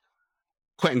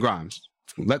 Quentin Grimes.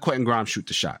 Let Quentin Grimes shoot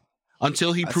the shot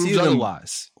until he proves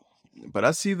otherwise. But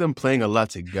I see them playing a lot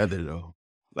together though.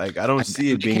 Like I don't see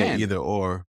it being an either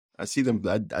or. I see them.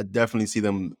 I definitely see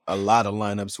them a lot of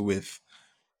lineups with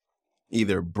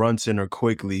either Brunson or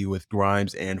Quickly with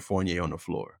Grimes and Fournier on the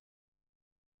floor.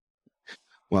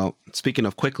 Well, speaking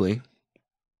of Quickly,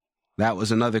 that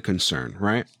was another concern,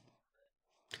 right?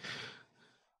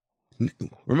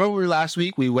 Remember last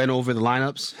week we went over the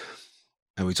lineups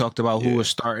and we talked about who was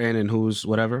starting and who's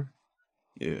whatever?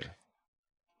 Yeah.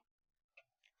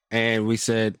 And we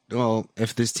said, well,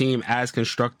 if this team as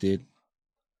constructed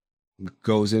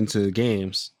goes into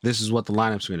games, this is what the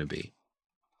lineup's going to be.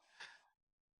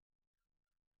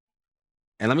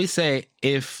 And let me say,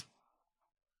 if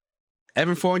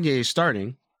Evan Fournier is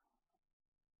starting,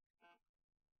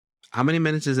 how many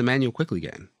minutes is Immanuel Quickley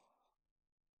getting?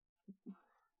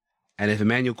 And if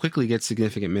Immanuel Quickley gets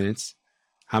significant minutes,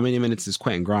 how many minutes is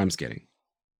Quentin Grimes getting?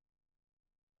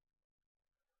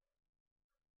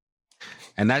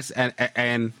 And this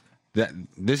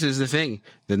is the thing.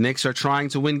 The Knicks are trying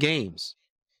to win games.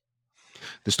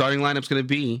 The starting lineup's going to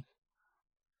be,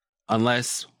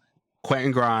 unless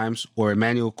Quentin Grimes or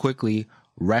Immanuel Quickley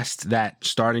rest that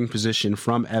starting position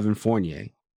from Evan Fournier,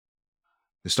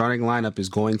 The starting lineup is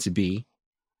going to be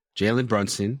Jalen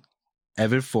Brunson,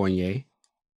 Evan Fournier,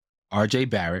 RJ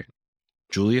Barrett,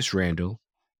 Julius Randle,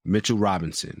 Mitchell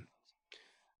Robinson.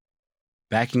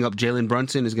 Backing up Jalen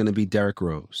Brunson is going to be Derrick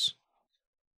Rose.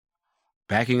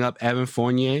 Backing up Evan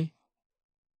Fournier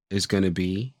is going to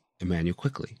be Emmanuel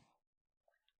Quickley.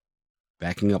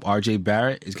 Backing up RJ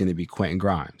Barrett is going to be Quentin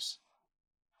Grimes.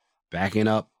 Backing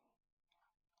up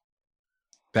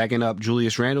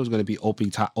Julius Randle is going to be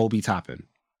Obi Toppin.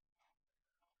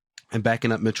 And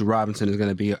backing up Mitchell Robinson is going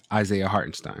to be Isaiah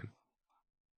Hartenstein.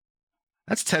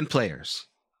 That's 10 players.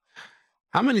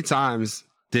 How many times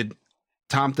did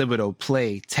Tom Thibodeau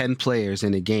play 10 players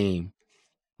in a game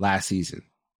last season?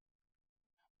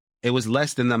 It was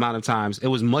less than the amount of times. It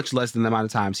was much less than the amount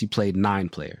of times he played 9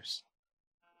 players.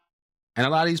 And a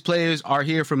lot of these players are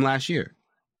here from last year.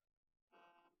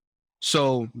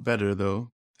 So better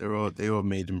though. They all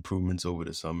made improvements over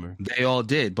the summer. They all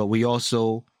did, but we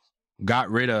also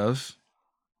got rid of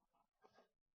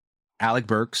Alec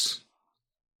Burks,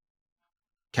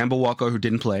 Kemba Walker, who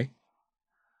didn't play,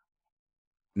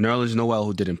 Nerlens Noel,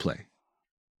 who didn't play.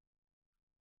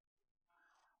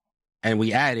 And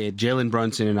we added Jalen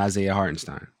Brunson and Isaiah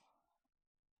Hartenstein.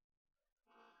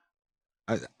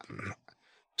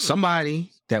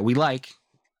 Somebody that we like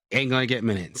ain't going to get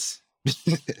minutes.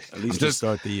 At least to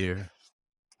start the year.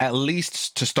 At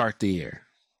least to start the year.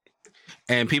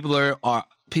 And people are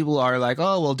like,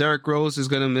 oh, well, Derrick Rose is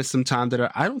going to miss some time.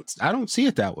 I don't see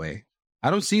it that way. I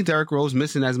don't see Derrick Rose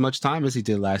missing as much time as he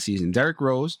did last season. Derrick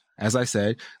Rose, as I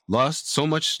said, lost so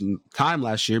much time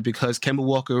last year because Kemba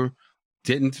Walker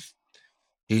didn't.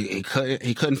 He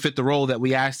couldn't fit the role that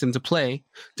we asked him to play.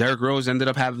 Derrick Rose ended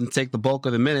up having to take the bulk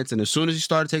of the minutes, and as soon as he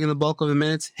started taking the bulk of the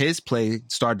minutes, his play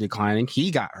started declining.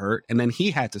 He got hurt, and then he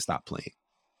had to stop playing.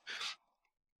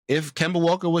 If Kemba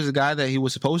Walker was the guy that he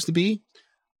was supposed to be,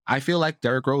 I feel like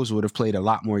Derrick Rose would have played a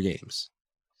lot more games.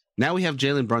 Now we have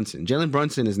Jalen Brunson. Jalen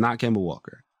Brunson is not Kemba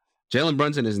Walker. Jalen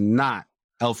Brunson is not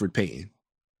Elfrid Payton.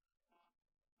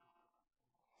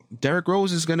 Derrick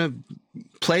Rose is going to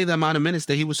play the amount of minutes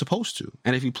that he was supposed to.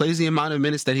 And if he plays the amount of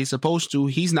minutes that he's supposed to,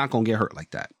 he's not going to get hurt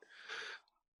like that.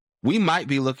 We might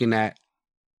be looking at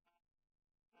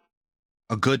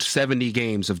a good 70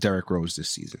 games of Derrick Rose this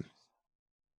season.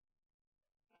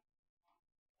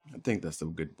 I think that's a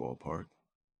good ballpark.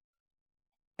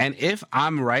 And if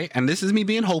I'm right, and this is me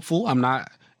being hopeful, I'm not.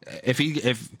 If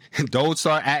don't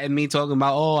start atting me talking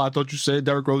about, oh, I thought you said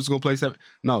Derrick Rose is going to play 7.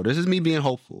 No, this is me being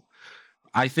hopeful.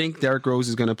 I think Derrick Rose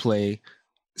is going to play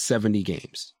 70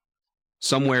 games,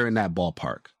 somewhere in that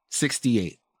ballpark.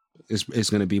 68 is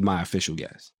going to be my official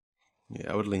guess.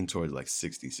 Yeah, I would lean towards like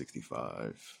 60,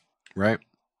 65. Right?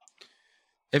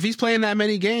 If he's playing that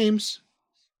many games,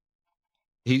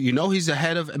 he's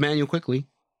ahead of Emmanuel Quickley.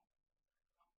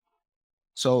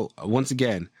 So once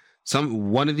again,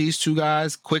 one of these two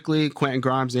guys, Quickley, Quentin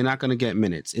Grimes, they're not going to get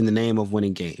minutes in the name of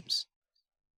winning games.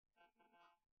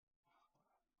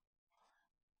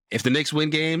 If the Knicks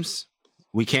win games,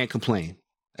 we can't complain,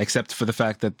 except for the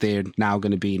fact that they're now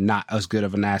going to be not as good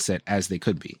of an asset as they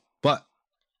could be. But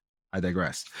I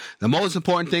digress. The most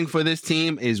important thing for this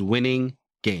team is winning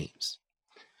games.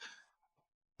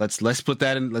 Let's put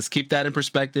that in. Let's keep that in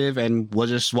perspective, and we'll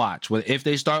just watch. Well, if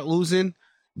they start losing,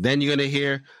 then you're going to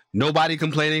hear nobody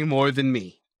complaining more than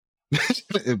me.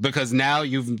 Because now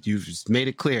you've made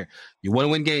it clear. You want to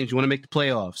win games. You want to make the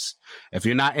playoffs. If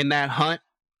you're not in that hunt,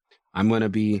 I'm going to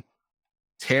be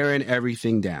tearing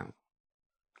everything down.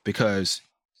 Because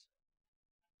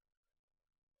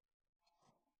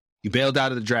you bailed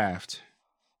out of the draft.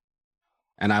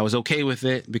 And I was okay with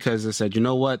it because I said, you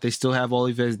know what? They still have all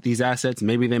of these assets.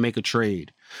 Maybe they make a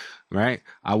trade, right?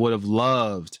 I would have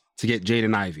loved to get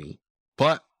Jaden Ivey.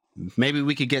 But maybe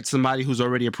we could get somebody who's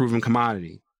already a proven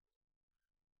commodity.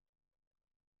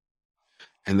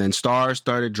 And then stars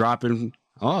started dropping.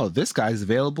 Oh, this guy's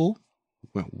available.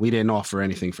 Well, we didn't offer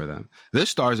anything for them. This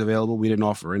star's available. We didn't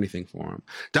offer anything for him.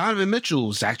 Donovan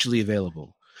Mitchell's actually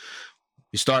available.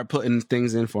 We start putting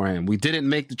things in for him. We didn't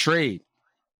make the trade.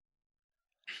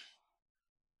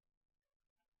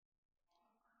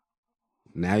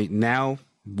 Now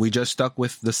we just stuck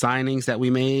with the signings that we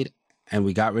made, and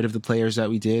we got rid of the players that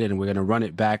we did, and we're going to run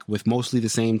it back with mostly the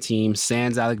same team,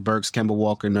 sans Alec Burks, Kemba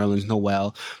Walker, Nerlens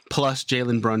Noel, plus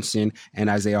Jalen Brunson and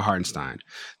Isaiah Hartenstein.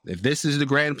 If this is the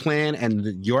grand plan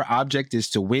and your object is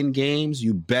to win games,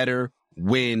 you better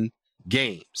win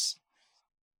games.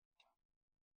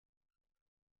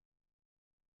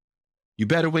 You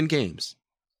better win games.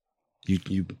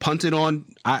 You punted on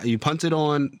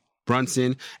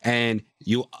Brunson, and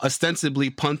you ostensibly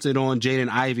punted on Jaden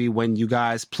Ivey when you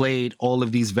guys played all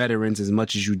of these veterans as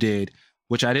much as you did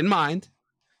which I didn't mind,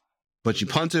 but you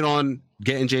punted on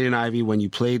getting Jaden Ivey when you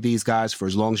played these guys for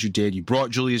as long as you did. You brought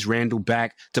Julius Randle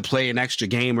back to play an extra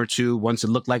game or two once it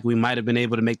looked like we might have been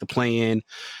able to make the play-in.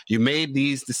 You made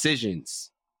these decisions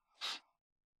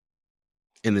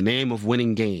in the name of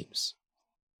winning games.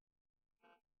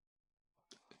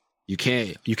 You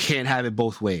can't have it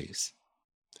both ways.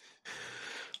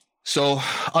 So,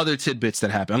 other tidbits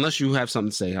that happen, unless you have something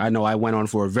to say. I know I went on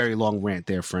for a very long rant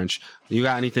there, French. You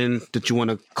got anything that you want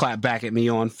to clap back at me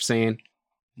on saying?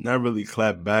 Not really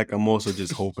clap back. I'm also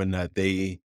just hoping that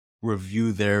they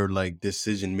review their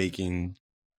decision-making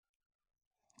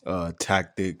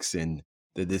tactics and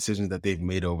the decisions that they've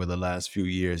made over the last few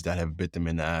years that have bit them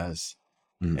in the ass.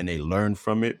 And they learn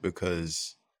from it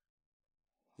because,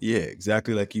 yeah,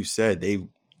 exactly like you said,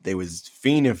 they was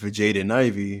fiending for Jaden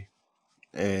Ivey,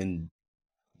 and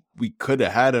we could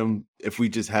have had him if we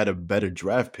just had a better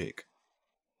draft pick.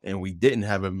 And we didn't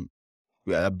have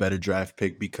a better draft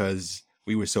pick because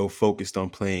we were so focused on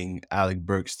playing Alec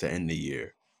Burks to end the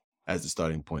year as the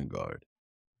starting point guard.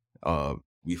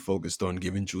 We focused on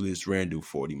giving Julius Randle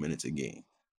 40 minutes a game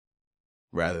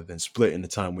rather than splitting the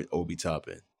time with Obi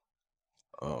Toppin.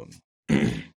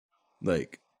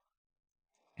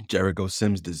 Jericho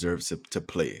Sims deserves to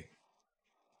play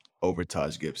over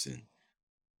Taj Gibson.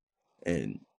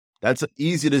 And that's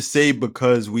easy to say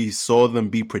because we saw them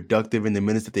be productive in the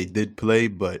minutes that they did play,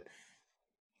 but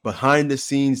behind the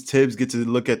scenes, Tibbs gets to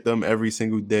look at them every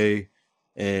single day,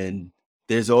 and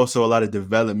there's also a lot of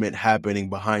development happening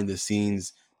behind the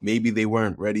scenes. Maybe they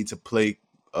weren't ready to play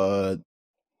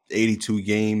 82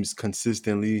 games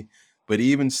consistently, but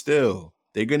even still,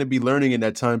 they're going to be learning in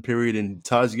that time period, and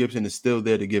Taj Gibson is still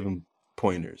there to give him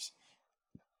pointers.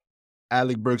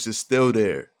 Alec Burks is still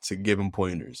there to give him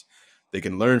pointers. They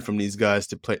can learn from these guys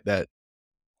to play that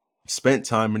spent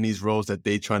time in these roles that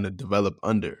they're trying to develop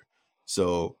under.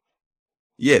 So,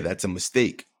 yeah, that's a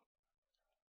mistake.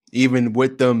 Even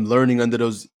with them learning under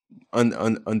those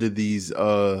under these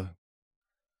Veterans,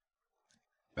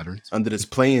 under this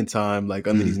playing time,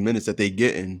 under these minutes that they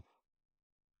getting,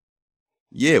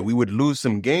 yeah, we would lose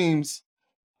some games,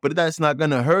 but that's not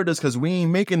gonna hurt us because we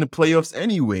ain't making the playoffs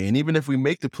anyway. And even if we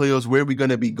make the playoffs, where are we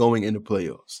gonna be going in the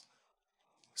playoffs?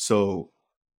 So,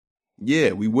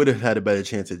 yeah, we would have had a better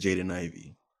chance at Jaden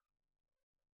Ivey,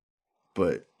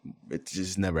 but it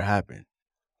just never happened.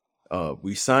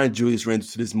 We signed Julius Randle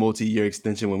to this multi-year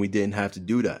extension when we didn't have to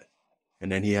do that.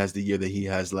 And then he has the year that he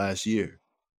has last year.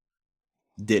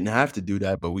 Didn't have to do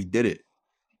that, but we did it.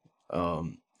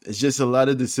 It's just a lot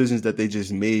of decisions that they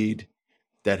just made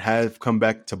that have come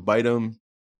back to bite them.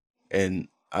 And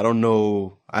I don't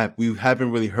know, we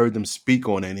haven't really heard them speak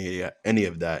on any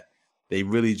of that. They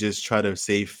really just try to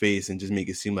save face and just make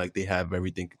it seem like they have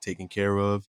everything taken care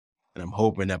of. And I'm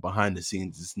hoping that behind the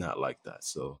scenes it's not like that.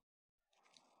 So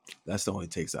that's the only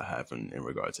takes I have in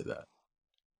regard to that.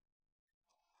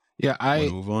 Yeah, Wanna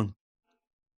move on.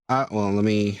 Let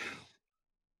me.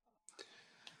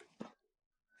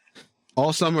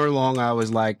 All summer long, I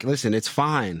was like, listen, it's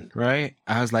fine, right?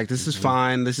 I was like, this is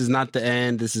fine. This is not the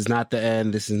end. This is not the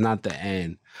end. This is not the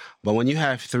end. But when you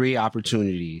have 3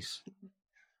 opportunities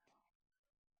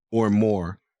or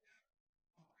more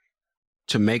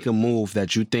to make a move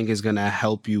that you think is going to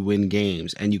help you win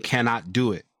games and you cannot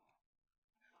do it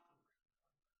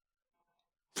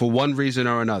for one reason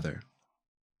or another,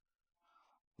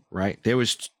 right? There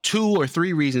was 2 or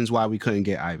 3 reasons why we couldn't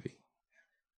get Ivey,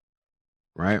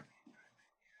 right?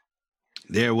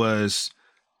 There was,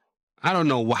 I don't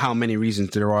know how many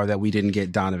reasons there are that we didn't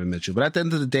get Donovan Mitchell, but at the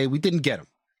end of the day, we didn't get him.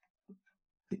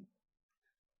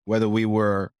 Whether we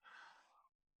were,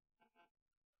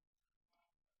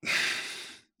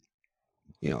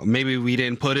 maybe we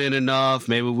didn't put in enough,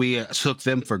 maybe we took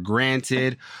them for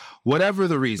granted, whatever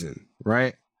the reason,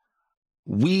 right?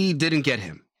 We didn't get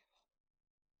him.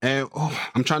 And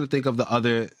I'm trying to think of the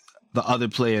other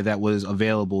player that was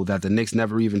available that the Knicks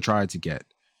never even tried to get.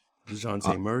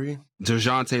 DeJounte Murray?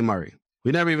 DeJounte Murray.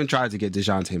 We never even tried to get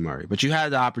DeJounte Murray, but you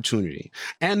had the opportunity.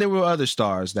 And there were other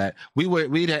stars that we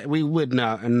would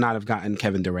not have gotten.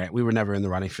 Kevin Durant. We were never in the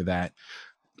running for that.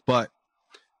 But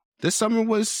this summer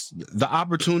was the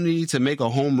opportunity to make a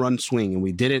home run swing, and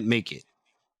we didn't make it.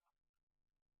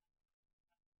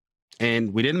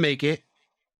 And we didn't make it.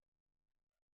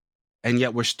 And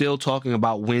yet we're still talking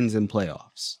about wins and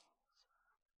playoffs.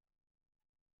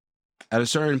 At a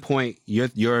certain point,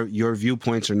 your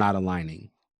viewpoints are not aligning.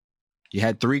 You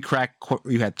had 3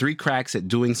 cracks at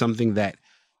doing something that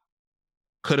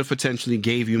could have potentially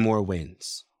gave you more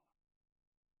wins.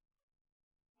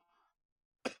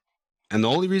 And the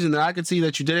only reason that I could see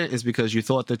that you didn't is because you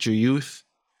thought that your youth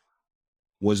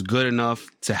was good enough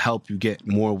to help you get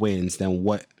more wins than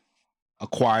what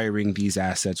acquiring these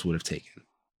assets would have taken.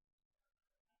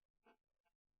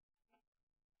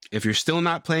 If you're still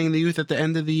not playing the youth at the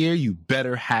end of the year, you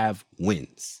better have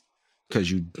wins because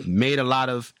you made a lot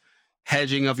of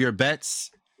hedging of your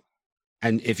bets.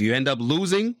 And if you end up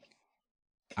losing,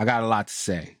 I got a lot to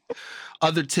say.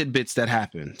 Other tidbits that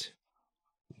happened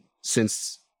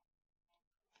since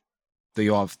the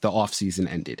off season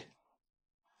ended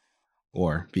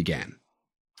or began.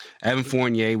 Evan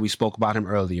Fournier, we spoke about him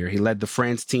earlier. He led the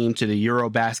France team to the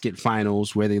Eurobasket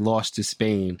finals where they lost to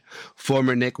Spain.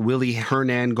 Former Knick Willy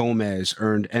Hernan Gomez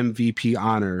earned MVP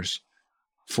honors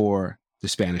for the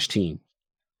Spanish team.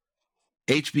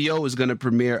 HBO is going to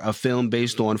premiere a film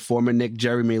based on former Knick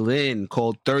Jeremy Lin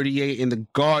called 38 in the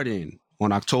Garden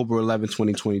on October 11,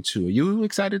 2022. Are you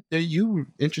excited? Are you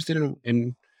interested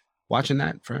in watching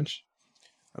that, French?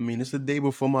 I mean, it's the day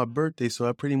before my birthday, so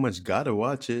I pretty much gotta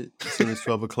watch it as soon as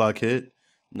 12 o'clock hit.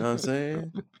 You know what I'm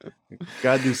saying?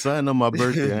 Gotta do something on my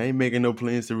birthday. I ain't making no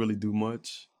plans to really do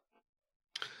much.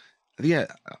 Yeah.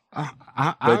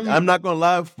 I'm not gonna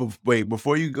lie. Wait,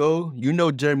 before you go, you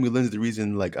know Jeremy Lin's the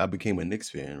reason like I became a Knicks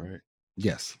fan, right?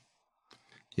 Yes.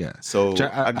 Yeah. So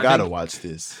I gotta watch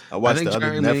this. I watched the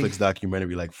other Netflix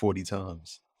documentary like 40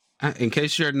 times. In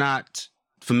case you're not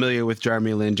familiar with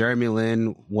Jeremy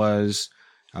Lin was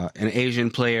an Asian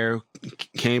player,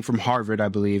 came from Harvard, I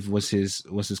believe, was his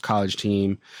college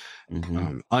team.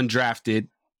 Mm-hmm. Undrafted.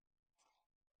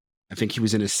 I think he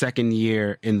was in his second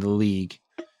year in the league.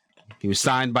 He was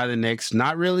signed by the Knicks,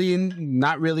 not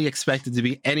really expected to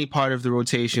be any part of the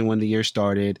rotation when the year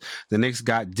started. The Knicks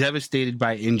got devastated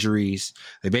by injuries.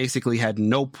 They basically had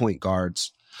no point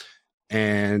guards.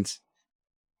 And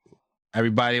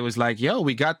everybody was like, yo,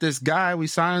 we got this guy. We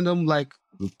signed him. Like,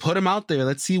 put him out there.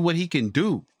 Let's see what he can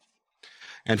do.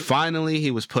 And finally,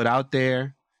 he was put out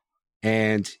there.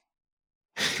 And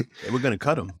we're going to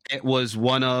cut him. It was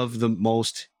one of the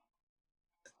most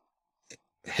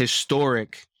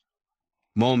historic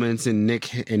moments in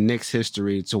Knicks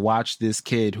history to watch this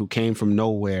kid who came from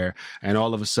nowhere and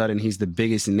all of a sudden he's the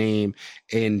biggest name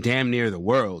in damn near the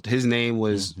world. His name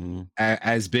was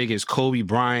as big as Kobe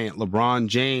Bryant, LeBron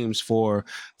James for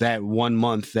that 1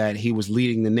 month that he was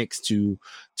leading the Knicks to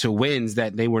wins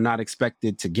that they were not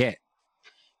expected to get.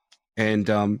 And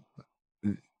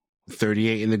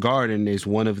 38 in the Garden is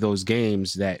one of those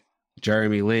games that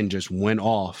Jeremy Lin just went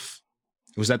off.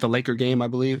 Was that the Laker game, I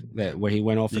believe, where he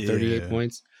went off for 38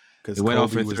 points? Because Kobe went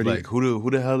off for 30. Like, who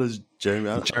the hell is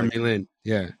Jeremy? Jeremy Lin,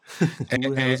 yeah. Who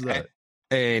the hell is that?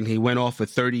 And he went off for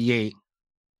 38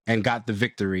 and got the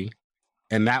victory.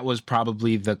 And that was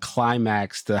probably the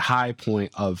climax, the high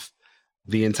point of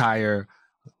the entire,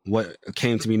 what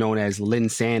came to be known as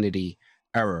Linsanity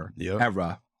era.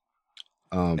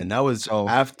 And that was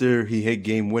after he hit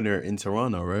game winner in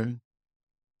Toronto, right?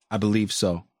 I believe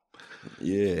so.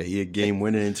 Yeah, he had game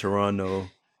winner in Toronto,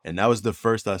 and that was the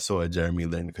first I saw of Jeremy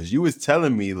Lin because you was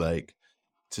telling me like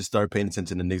to start paying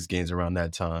attention to the Knicks games around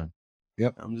that time.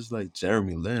 Yep, I'm just like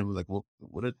Jeremy Lin. We're like,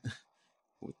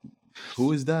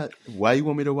 who is that? Why you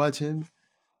want me to watch him?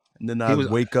 And then I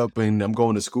wake up and I'm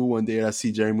going to school one day and I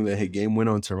see Jeremy Lin hit game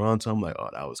winner on Toronto. I'm like, oh,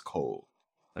 that was cold.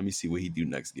 Let me see what he do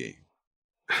next game.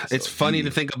 It's funny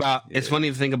to think about. It's funny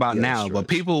to think about now, but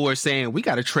people were saying we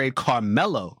got to trade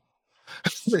Carmelo.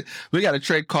 We got to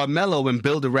trade Carmelo and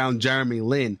build around Jeremy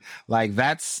Lin. Like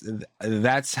that's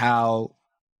how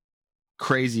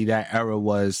crazy that era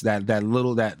was.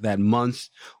 That month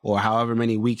or however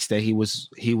many weeks that he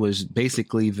was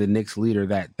basically the Knicks leader.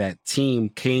 That team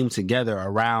came together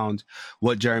around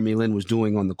what Jeremy Lin was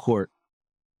doing on the court.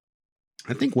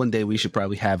 I think one day we should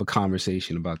probably have a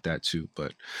conversation about that too.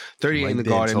 But 38 in the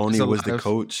Garden. Tony was the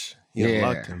coach. He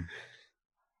unlocked him.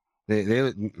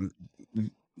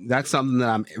 That's something that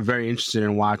I'm very interested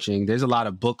in watching. There's a lot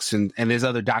of books and there's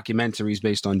other documentaries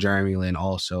based on Jeremy Lin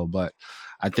also, but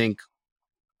I think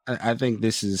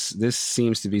this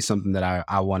seems to be something that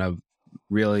I want to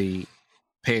really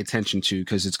pay attention to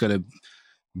because it's going to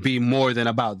be more than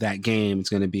about that game. It's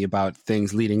going to be about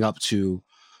things leading up to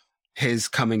his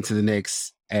coming to the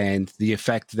Knicks and the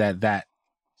effect that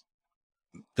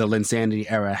the Linsanity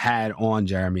era had on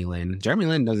Jeremy Lin. Jeremy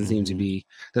Lin doesn't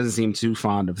seem too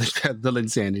fond of the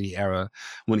Linsanity era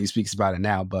when he speaks about it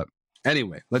now. But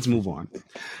anyway, let's move on.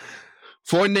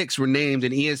 4 Knicks were named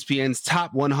in ESPN's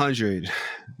top 100.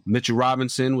 Mitchell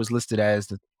Robinson was listed as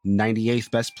the 98th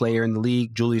best player in the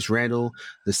league. Julius Randle,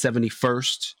 the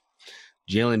 71st.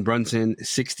 Jalen Brunson,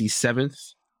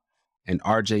 67th. And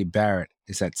RJ Barrett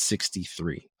is at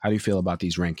 63. How do you feel about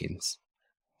these rankings?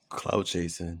 Cloud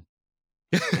chasing.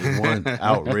 They want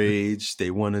outrage.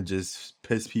 They want to just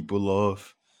piss people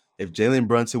off. If Jalen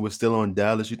Brunson was still on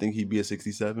Dallas, you think he'd be a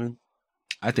 67?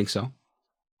 I think so.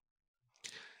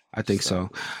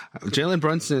 Jalen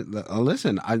Brunson,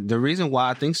 listen, the reason why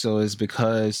I think so is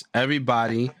because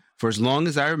everybody, for as long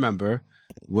as I remember,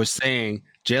 was saying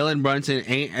Jalen Brunson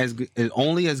is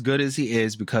only as good as he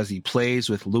is because he plays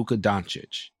with Luka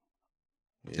Doncic.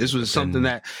 Yeah, this was something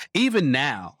that even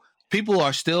now,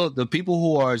 the people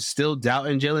who are still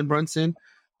doubting Jalen Brunson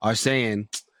are saying,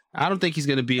 I don't think he's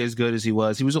going to be as good as he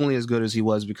was. He was only as good as he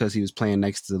was because he was playing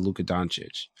next to Luka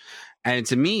Doncic. And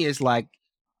to me, it's like,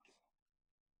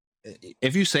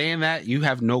 if you're saying that, you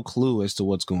have no clue as to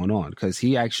what's going on, because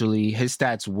his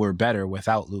stats were better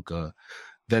without Luka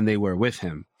than they were with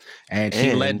him. And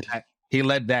he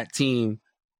led that team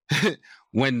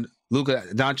when Luka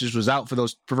Doncic was out for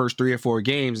those first 3 or 4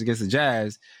 games against the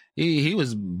Jazz. He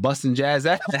was busting Jazz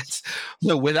ass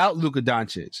without Luka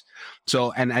Doncic.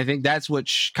 So, and I think that's what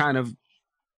kind of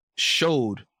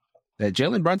showed that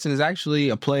Jalen Brunson is actually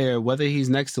a player, whether he's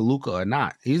next to Luka or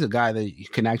not. He's a guy that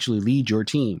can actually lead your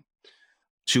team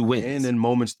to win. And in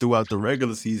moments throughout the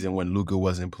regular season when Luka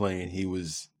wasn't playing, he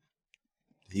was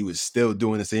still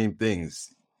doing the same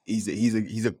things.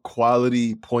 He's a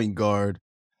quality point guard,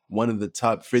 one of the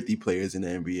top 50 players in the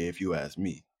NBA, if you ask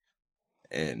me.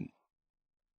 And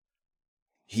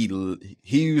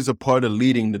he was a part of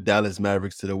leading the Dallas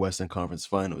Mavericks to the Western Conference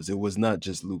Finals. It was not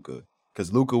just Luka,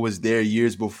 because Luka was there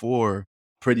years before,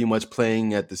 pretty much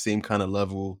playing at the same kind of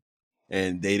level,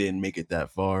 and they didn't make it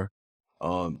that far.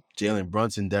 Jalen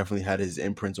Brunson definitely had his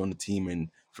imprints on the team, and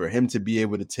for him to be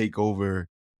able to take over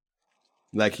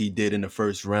like he did in the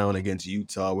first round against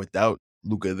Utah without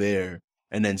Luka there,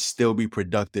 and then still be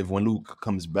productive when Luka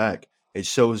comes back, it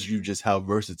shows you just how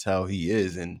versatile he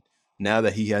is. And now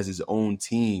that he has his own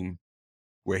team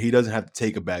where he doesn't have to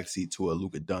take a backseat to a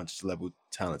Luka Doncic level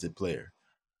talented player,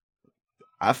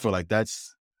 I feel like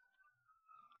that's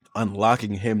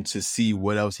unlocking him to see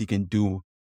what else he can do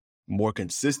more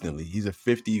consistently. He's a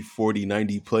 50, 40,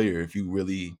 90 player if you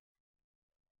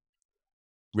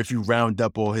round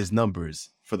up all his numbers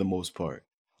for the most part.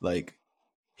 Like,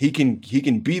 he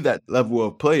can be that level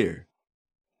of player,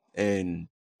 and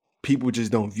people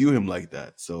just don't view him like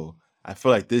that. So I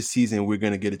feel like this season we're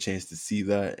going to get a chance to see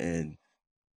that, and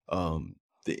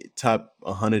the top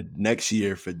 100 next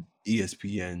year for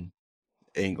ESPN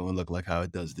ain't going to look like how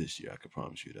it does this year. I can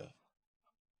promise you that.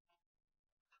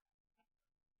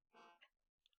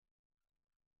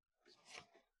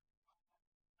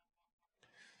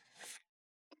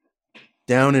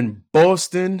 Down in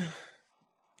Boston,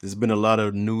 there's been a lot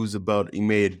of news about Ime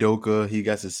Udoka. He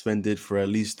got suspended for at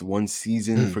least 1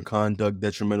 season for conduct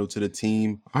detrimental to the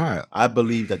team. All right. I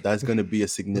believe that that's going to be a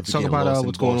significant Let's talk about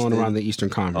what's going on around the Eastern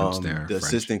Conference there. The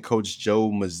assistant coach, Joe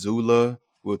Mazzulla,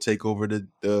 will take over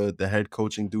the head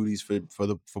coaching duties for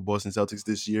Boston Celtics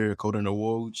this year, according to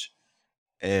Woj.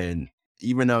 And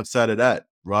even outside of that,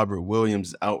 Robert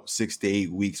Williams out 6 to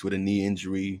 8 weeks with a knee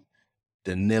injury.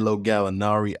 Danilo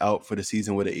Gallinari out for the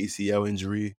season with an ACL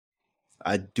injury.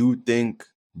 I do think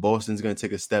Boston's going to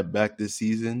take a step back this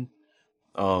season.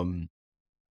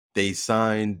 They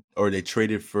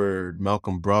traded for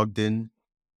Malcolm Brogdon,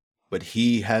 but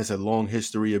he has a long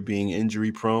history of being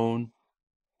injury prone.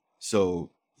 So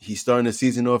he's starting the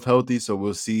season off healthy. So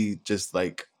we'll see just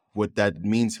like what that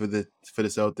means for the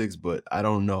Celtics. But I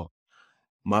don't know.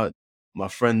 My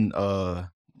friend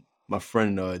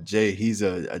Jay, he's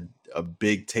a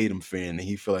big Tatum fan, and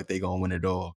he feel like they're gonna win it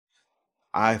all.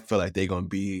 I feel like they're gonna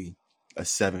be a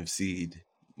 7th seed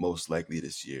most likely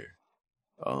this year.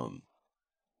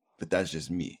 But that's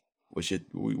just me. What you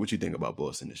think about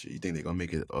Boston this year? You think they're gonna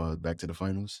make it back to the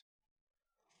finals?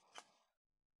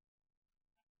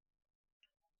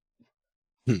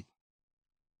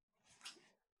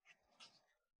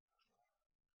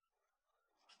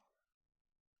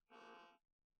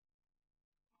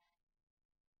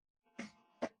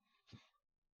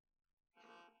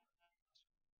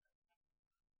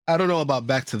 I don't know about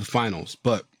back to the finals,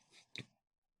 but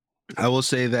I will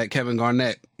say that Kevin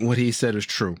Garnett, what he said is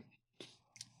true.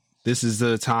 This is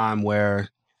the time where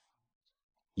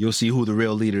you'll see who the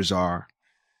real leaders are.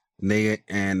 They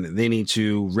need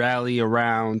to rally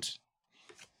around.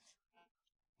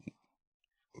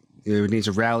 They need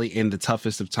to rally in the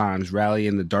toughest of times, rally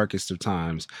in the darkest of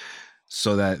times,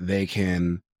 so that they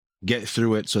can get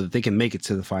through it, so that they can make it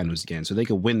to the finals again, so they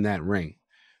can win that ring.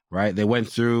 Right? They made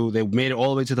it all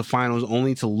the way to the finals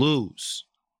only to lose.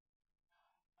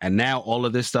 And now all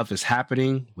of this stuff is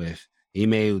happening with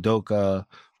Ime Udoka,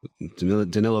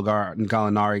 Danilo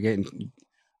Gallinari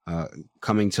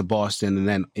coming to Boston, and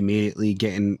then immediately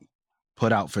getting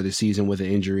put out for the season with an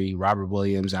injury. Robert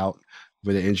Williams out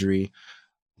with an injury.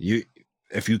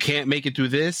 If you can't make it through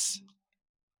this,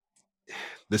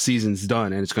 the season's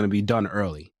done, and it's going to be done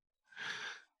early.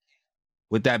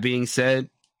 With that being said,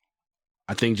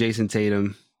 I think Jason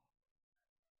Tatum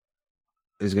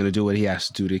is going to do what he has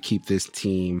to do to keep this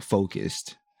team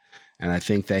focused. And I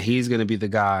think that he's going to be the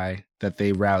guy that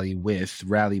they rally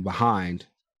behind.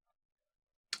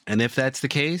 And if that's the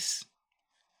case,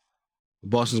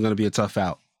 Boston's going to be a tough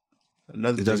out.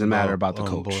 It doesn't matter about the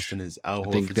coach. Boston is I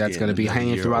think that's going to be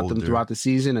hanging throughout them throughout the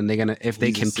season, and they're going to if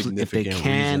they can play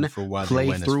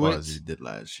through it, as they did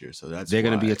last year. So they're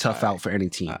going to be a tough out for any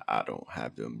team. I don't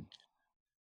have them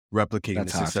replicating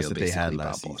the success that they had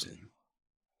last season.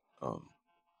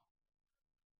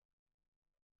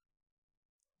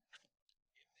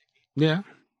 Yeah.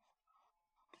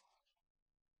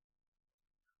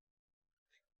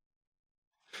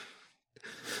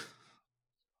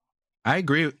 I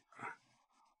agree.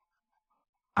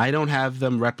 I don't have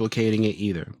them replicating it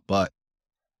either, but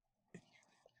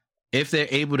if they're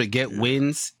able to get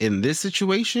wins in this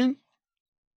situation,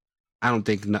 I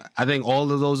think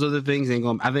all of those other things ain't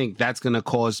going. I think that's going to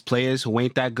cause players who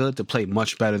ain't that good to play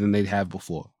much better than they have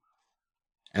before,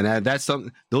 and that's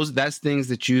something. That's things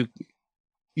that you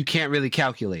can't really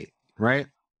calculate, right?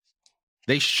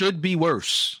 They should be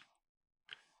worse.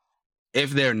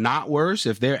 If they're not worse,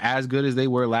 if they're as good as they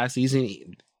were last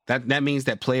season, that means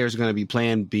that players are going to be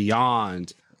playing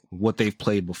beyond what they've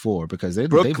played before because they've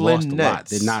lost a lot.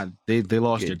 They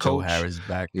lost their coach. Harris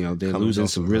back. They're losing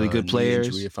some really good players.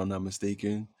 Injury, if I'm not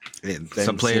mistaken,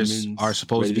 some players are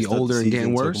supposed to be older and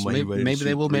getting worse. Maybe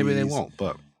they will. Maybe they won't.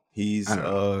 But he's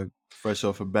fresh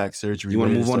off of back surgery. You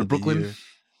want to move on to Brooklyn?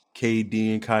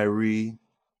 KD and Kyrie,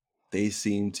 they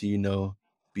seem to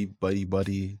be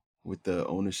buddy with the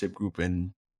ownership group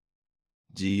and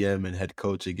GM and head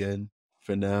coach again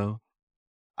for now.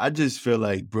 I just feel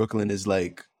like Brooklyn is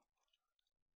like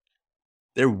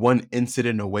they're one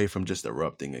incident away from just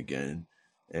erupting again.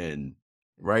 And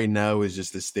right now is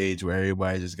just the stage where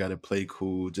everybody just got to play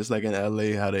cool. Just like in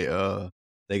LA, how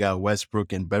they got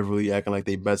Westbrook and Beverly acting like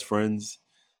they best friends.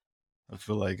 I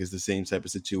feel like it's the same type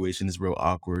of situation. It's real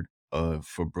awkward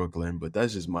for Brooklyn, but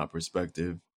that's just my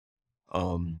perspective.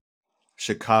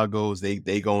 Chicago's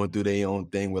they going through their own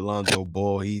thing with Lonzo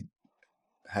Ball. He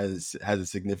has a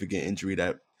significant injury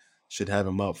that should have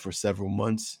him out for several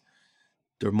months.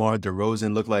 DeMar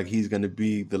DeRozan looked like he's going to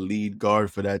be the lead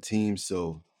guard for that team.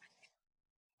 So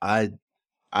I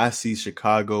see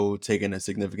Chicago taking a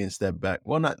significant step back.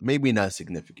 Well, maybe not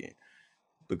significant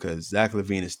because Zach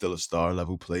LaVine is still a star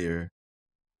level player.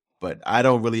 But I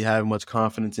don't really have much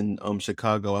confidence in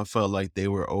Chicago. I felt like they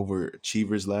were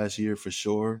overachievers last year for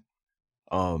sure.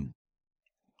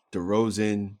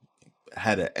 DeRozan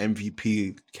had an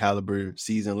MVP caliber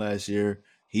season last year.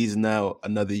 He's now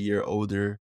another year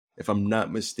older. If I'm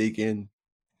not mistaken,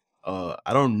 I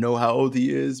don't know how old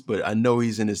he is, but I know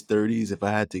he's in his 30s. If I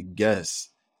had to guess,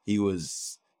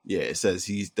 it says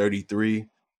he's 33.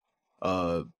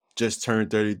 Just turned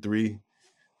 33.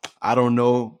 I don't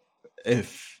know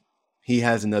if he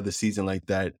has another season like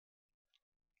that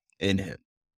in him.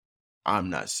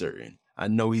 I'm not certain. I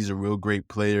know he's a real great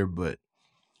player, but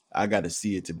I got to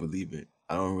see it to believe it.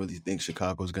 I don't really think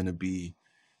Chicago's going to be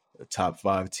a top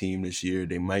 5 team this year.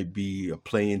 They might be a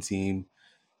playing team.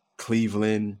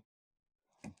 Cleveland,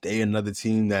 they another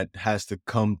team that has to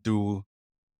come through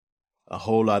a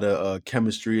whole lot of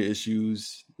chemistry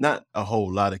issues. Not a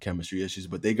whole lot of chemistry issues,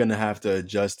 but they're going to have to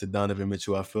adjust to Donovan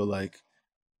Mitchell, I feel like.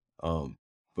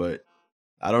 But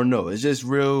I don't know. It's just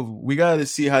real. We got to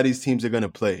see how these teams are going to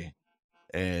play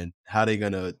and how they're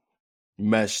going to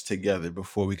mesh together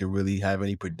before we can really have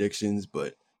any predictions.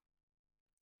 But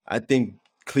I think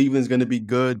Cleveland's going to be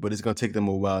good, but it's going to take them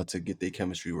a while to get their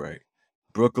chemistry right.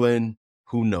 Brooklyn,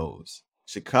 who knows?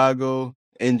 Chicago,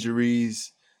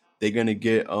 injuries. They're going to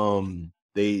get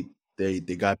they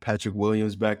got Patrick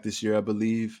Williams back this year, I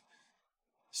believe.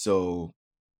 So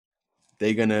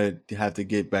they're going to have to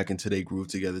get back into their groove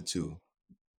together too.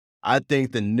 I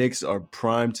think the Knicks are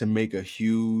primed to make a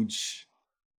huge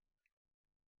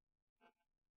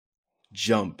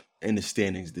jump in the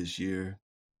standings this year.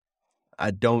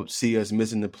 I don't see us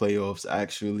missing the playoffs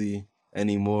actually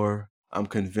anymore. I'm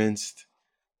convinced.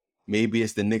 Maybe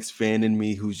it's the Knicks fan in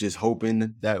me who's just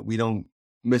hoping that we don't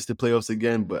miss the playoffs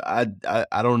again, but I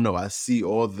don't know. I see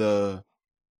all the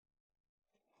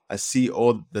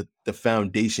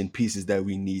foundation pieces that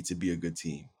we need to be a good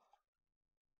team.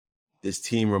 This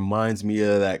team reminds me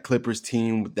of that Clippers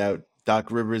team that Doc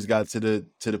Rivers got to the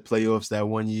playoffs that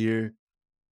one year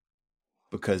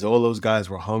because all those guys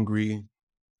were hungry.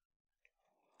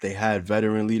 They had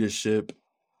veteran leadership,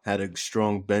 had a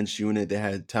strong bench unit. They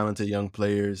had talented young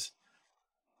players.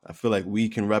 I feel like we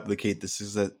can replicate the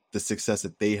success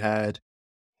that they had.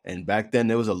 And back then,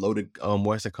 there was a loaded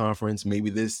Western Conference.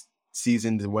 Maybe this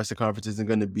season, the Western Conference isn't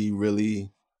going to be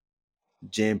really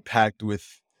jam-packed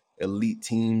with elite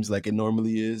teams like it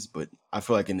normally is. But I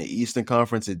feel like in the Eastern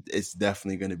Conference, it's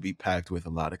definitely going to be packed with a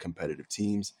lot of competitive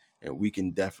teams. And we can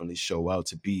definitely show out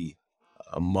to be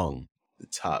among the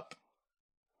top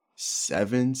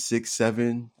 7, 6,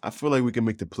 7. I feel like we can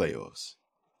make the playoffs.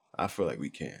 I feel like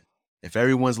we can. If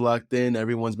everyone's locked in,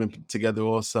 everyone's been together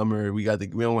all summer, we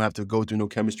don't have to go through no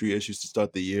chemistry issues to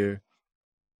start the year.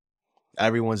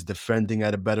 Everyone's defending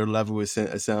at a better level, it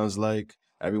sounds like.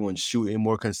 Everyone's shooting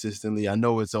more consistently. I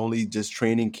know it's only just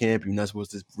training camp. You're not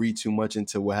supposed to read too much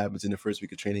into what happens in the first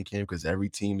week of training camp because every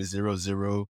team is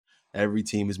 0-0. Every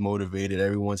team is motivated.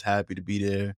 Everyone's happy to be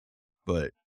there.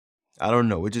 But I don't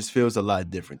know. It just feels a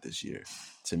lot different this year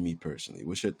to me personally.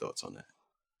 What's your thoughts on that?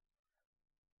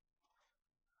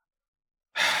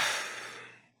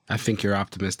 I think you're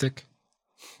optimistic.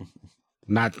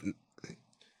 I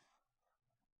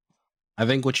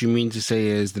think what you mean to say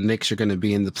is the Knicks are going to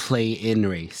be in the play-in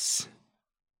race.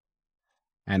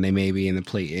 And they may be in the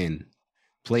play-in.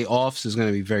 Playoffs is going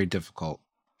to be very difficult.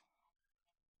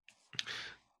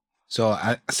 So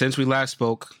since we last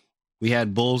spoke, we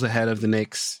had Bulls ahead of the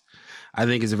Knicks. I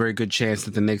think it's a very good chance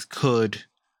that the Knicks could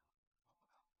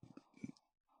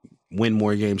win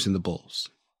more games than the Bulls,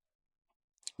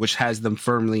 which has them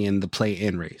firmly in the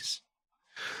play-in race.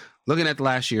 Looking at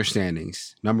last year's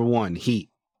standings, number 1, Heat.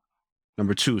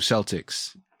 Number 2,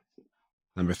 Celtics.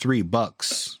 Number 3,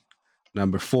 Bucks.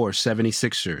 Number 4,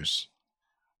 76ers.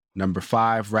 Number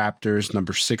 5, Raptors.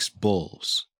 Number 6,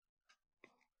 Bulls.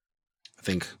 I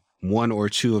think one or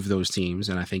two of those teams,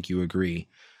 and I think you agree,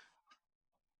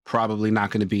 probably not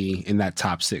going to be in that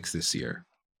top 6 this year.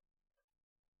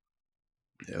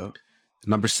 Yeah.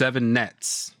 Number 7,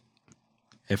 Nets.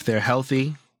 If they're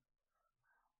healthy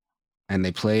and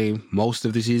they play most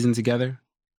of the season together,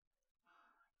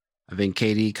 I think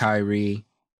KD, Kyrie,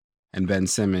 and Ben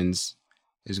Simmons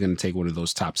is going to take one of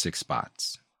those top 6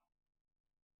 spots.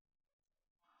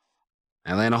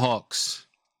 Atlanta Hawks.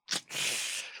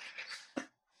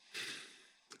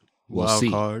 We'll Wild see.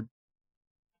 card.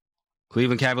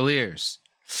 Cleveland Cavaliers.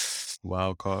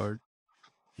 Wild card.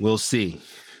 We'll see.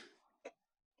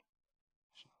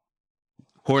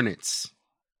 Hornets.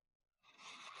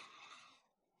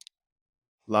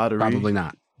 Lottery. Probably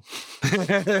not.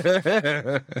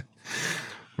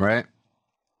 Right?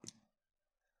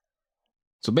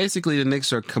 So basically, the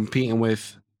Knicks are competing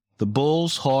with the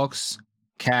Bulls, Hawks,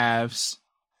 Cavs,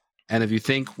 and if you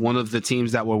think one of the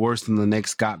teams that were worse than the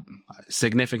Knicks got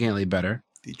significantly better,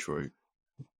 Detroit.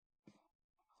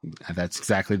 that's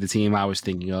exactly the team I was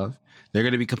thinking of. They're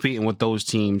going to be competing with those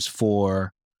teams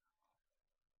for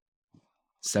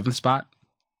 7th spot,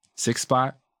 6th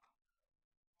spot.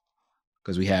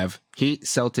 Because we have Heat,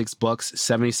 Celtics, Bucks,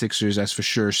 76ers, that's for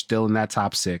sure, still in that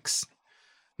top 6.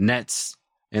 Nets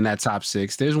in that top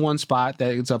 6. There's one spot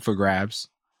that it's up for grabs.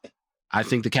 I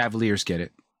think the Cavaliers get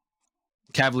it.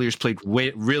 Cavaliers played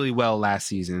really well last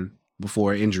season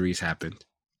before injuries happened.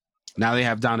 Now they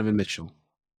have Donovan Mitchell.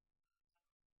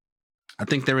 I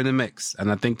think they're in the mix,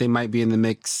 and I think they might be in the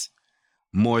mix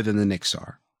more than the Knicks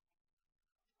are.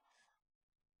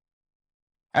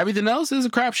 Everything else is a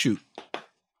crapshoot.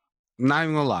 Not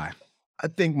even gonna lie. I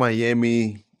think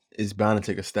Miami is bound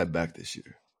to take a step back this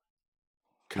year.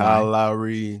 Kyle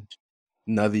Lowry,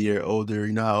 another year older.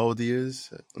 You know how old he is?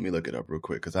 Let me look it up real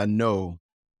quick because I know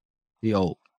He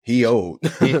old. he old.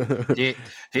 He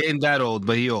ain't that old,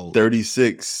 but he old.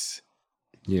 36.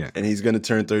 Yeah. And he's going to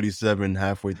turn 37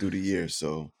 halfway through the year.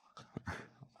 So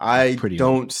I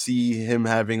don't see him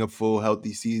having a full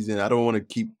healthy season. I don't want to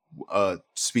keep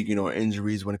speaking on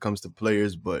injuries when it comes to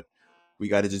players, but we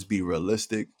got to just be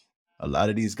realistic. A lot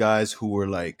of these guys who were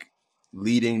like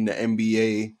leading the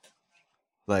NBA,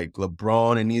 like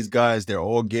LeBron and these guys, they're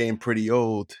all getting pretty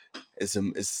old. It's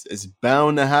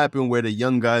bound to happen where the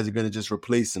young guys are going to just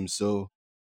replace them. So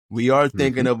we are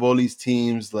thinking of all these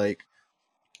teams like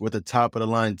with the top of the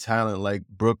line talent like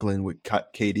Brooklyn with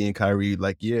KD and Kyrie.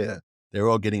 Like, yeah, they're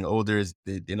all getting older.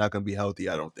 They're not going to be healthy,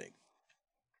 I don't think.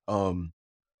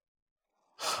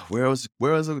 Where was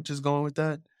I just going with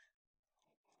that?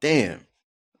 Damn.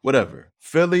 Whatever.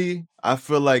 Philly, I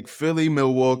feel like Philly,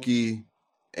 Milwaukee,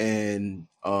 and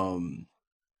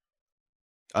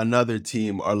another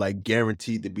team are like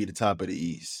guaranteed to be the top of the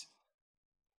East.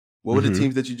 What were the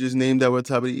teams that you just named that were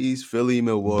top of the East? Philly,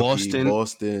 Milwaukee,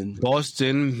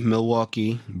 Boston,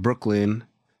 Milwaukee, Brooklyn.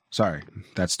 Sorry,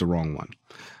 that's the wrong one.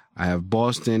 I have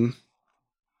Boston,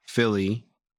 Philly,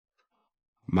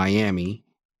 Miami,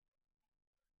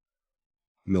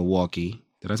 Milwaukee.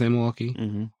 Did I say Milwaukee?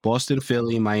 Mm-hmm. Boston,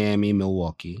 Philly, Miami,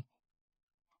 Milwaukee.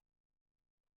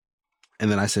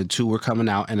 And then I said 2 were coming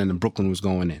out, and then Brooklyn was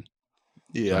going in.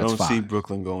 Yeah, So I that's don't see 5.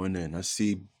 Brooklyn going in. I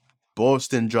see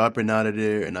Boston dropping out of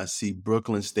there, and I see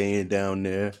Brooklyn staying down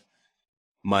there.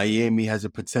 Miami has a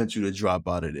potential to drop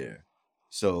out of there.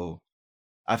 So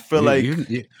I feel I'm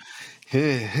Go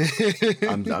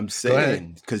ahead.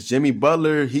 saying, because Jimmy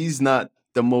Butler, he's not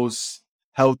the most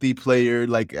healthy player.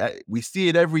 Like we see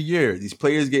it every year. These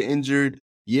players get injured.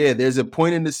 Yeah, there's a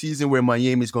point in the season where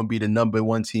Miami's going to be the number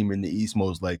 1 team in the East,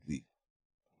 most likely.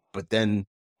 But then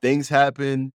things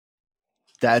happen.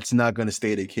 That's not going to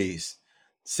stay the case.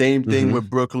 Same thing with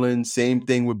Brooklyn. Same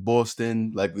thing with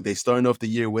Boston. Like they starting off the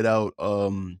year without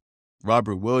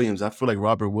Robert Williams. I feel like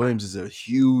Robert Williams is a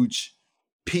huge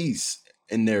piece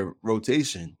in their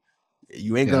rotation.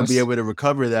 You ain't going to be able to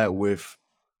recover that with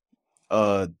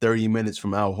 30 minutes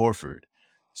from Al Horford.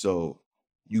 So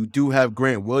you do have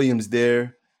Grant Williams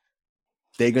there.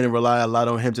 They're going to rely a lot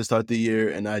on him to start the year.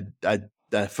 And I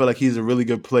feel like he's a really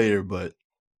good player, but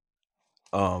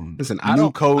listen,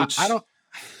 coach. I don't.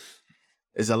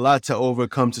 It's a lot to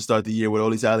overcome to start the year with all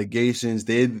these allegations.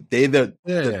 The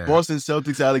Boston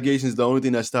Celtics allegations, the only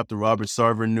thing that stopped the Robert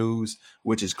Sarver news,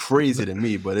 which is crazy to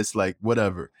me, but it's like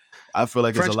whatever. I feel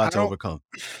like French, it's a lot to overcome.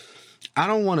 I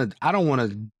don't want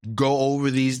to go over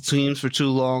these teams for too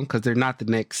long because they're not the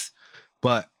Knicks,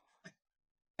 but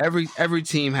every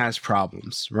team has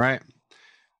problems, right?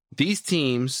 These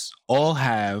teams all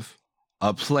have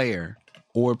a player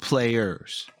or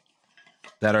players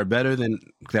that are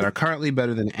currently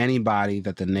better than anybody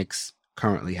that the Knicks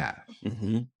currently have.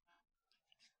 Mm-hmm.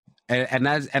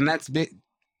 And that's big.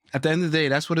 At the end of the day,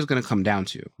 that's what it's going to come down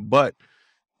to. But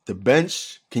the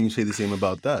bench, can you say the same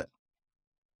about that?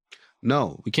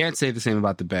 No, we can't say the same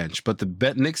about the bench. But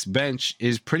the Knicks bench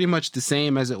is pretty much the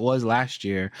same as it was last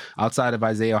year, outside of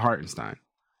Isaiah Hartenstein.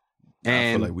 And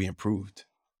I feel like we improved.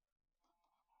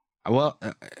 Well,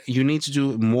 you need to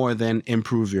do more than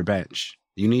improve your bench.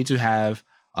 You need to have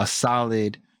a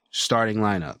solid starting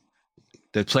lineup.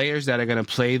 The players that are going to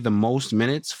play the most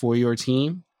minutes for your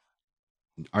team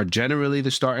are generally the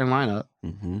starting lineup.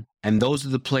 Mm-hmm. And those are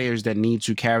the players that need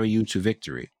to carry you to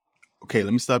victory. Okay,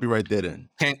 let me stop you right there then.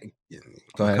 Go ahead.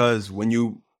 Because when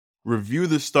you review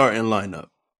the starting lineup,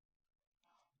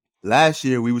 last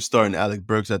year we were starting Alec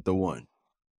Burks at the 1.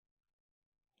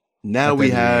 Now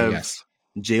we have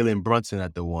Jalen Brunson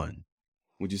at the 1.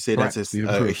 Would you say Correct. that's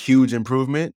a huge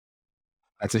improvement?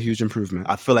 That's a huge improvement.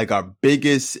 I feel like our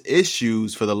biggest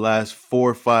issues for the last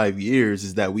 4 or 5 years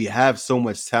is that we have so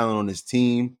much talent on this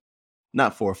team.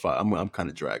 Not 4 or 5. I'm kind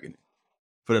of dragging it.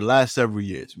 For the last several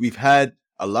years, we've had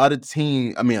a lot of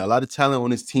talent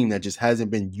on this team that just hasn't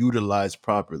been utilized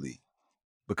properly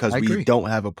because we don't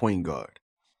have a point guard.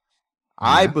 Yeah.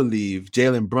 I believe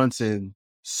Jalen Brunson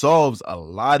solves a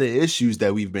lot of issues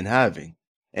that we've been having.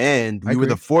 And we were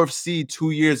the 4th seed 2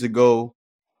 years ago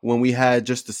when we had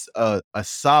just a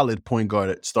solid point guard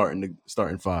at starting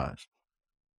 5.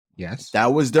 Yes.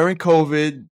 That was during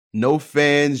COVID. No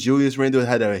fans. Julius Randle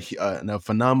had a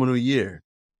phenomenal year.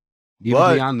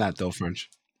 Even beyond that, though, French.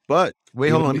 But wait,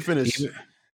 hold on. Let me finish.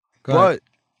 But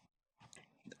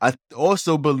I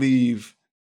also believe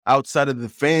outside of the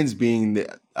fans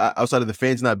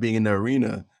not being in the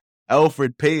arena,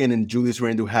 Elfrid Payton and Julius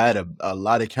Randle had a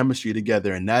lot of chemistry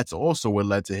together, and that's also what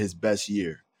led to his best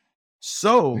year.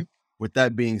 So, with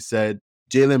that being said,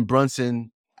 Jalen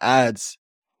Brunson adds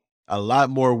a lot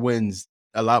more wins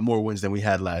than we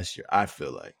had last year, I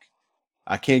feel like.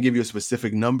 I can't give you a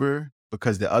specific number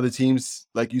because the other teams,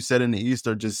 like you said, in the East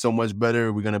are just so much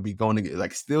better. We're going to be going to get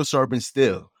like still sharp and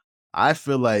still. I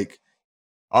feel like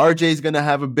RJ's going to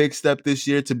have a big step this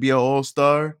year to be an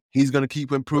all-star. He's going to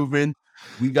keep improving.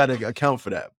 We got to account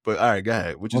for that. But all right, go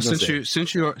ahead. What you say?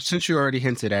 Since you already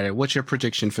hinted at it, what's your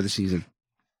prediction for the season?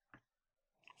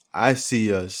 I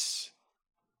see us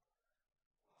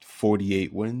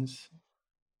 48 wins.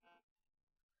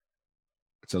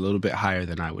 It's a little bit higher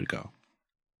than I would go.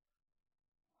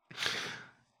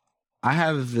 I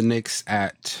have the Knicks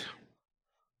at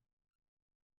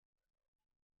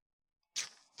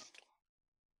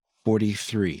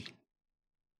 43.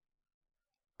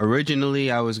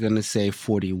 Originally, I was going to say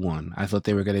 41. I thought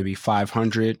they were going to be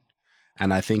 500,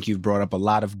 and I think you've brought up a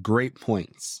lot of great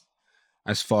points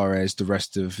as far as the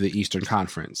rest of the Eastern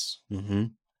Conference. Mm-hmm.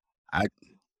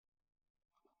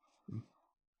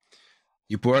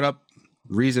 You brought up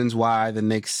reasons why the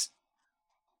Knicks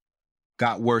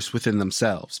got worse within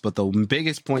themselves, but the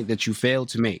biggest point that you failed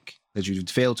to make, that you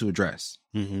failed to address,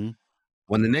 Mm-hmm.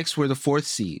 When the Knicks were the 4th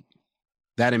seed,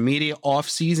 that immediate off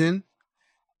season,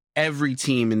 every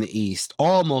team in the East,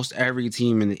 almost every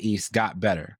team in the East got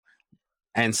better.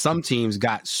 And some teams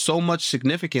got so much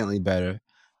significantly better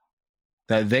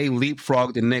that they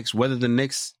leapfrogged the Knicks, whether the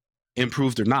Knicks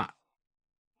improved or not.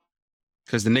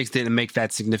 Because the Knicks didn't make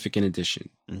that significant addition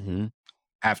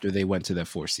after they went to their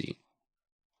 4th seed.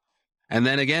 And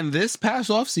then again, this past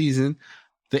offseason,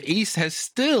 the East has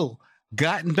still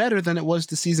gotten better than it was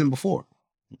the season before.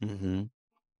 Mm-hmm.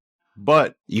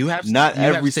 But you have not you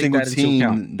have every to take single that into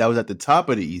account. team that was at the top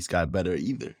of the East got better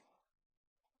either.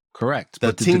 Correct. The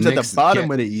But did teams at the Knicks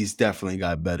bottom of the East definitely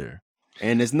got better.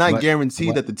 And it's not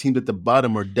guaranteed that the teams at the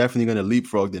bottom are definitely going to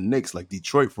leapfrog the Knicks, like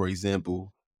Detroit, for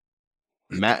example,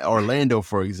 Orlando,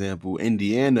 for example,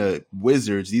 Indiana,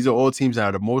 Wizards. These are all teams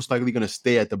that are most likely going to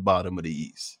stay at the bottom of the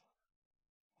East,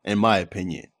 in my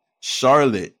opinion.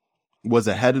 Charlotte was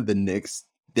ahead of the Knicks.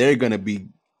 They're going to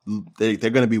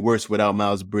be worse without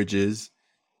Miles Bridges.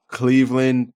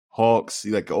 Cleveland, Hawks,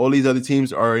 like all these other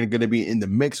teams are going to be in the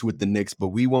mix with the Knicks, but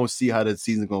we won't see how the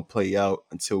season's going to play out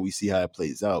until we see how it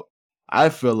plays out. I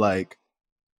feel like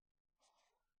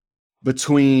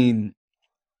between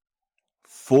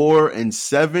 4 and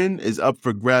 7 is up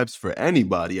for grabs for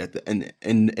anybody at the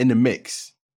in the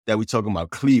mix that we talking about.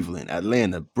 Cleveland,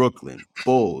 Atlanta, Brooklyn,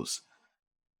 Bulls,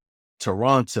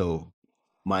 Toronto,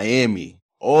 Miami.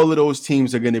 All of those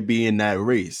teams are going to be in that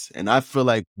race. And I feel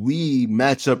like we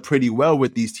match up pretty well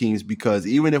with these teams because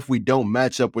even if we don't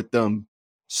match up with them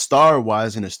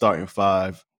star-wise in the starting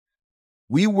 5,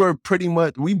 we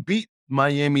beat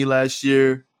Miami last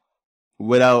year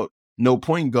without no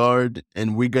point guard,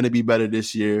 and we're going to be better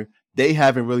this year. They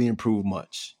haven't really improved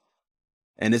much.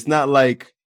 And it's not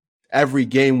like every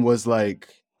game was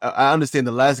like, I understand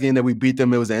the last game that we beat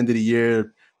them, it was the end of the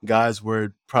year. Guys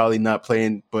were probably not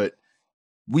playing, but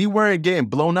we weren't getting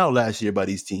blown out last year by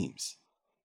these teams.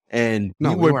 And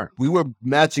we were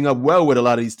matching up well with a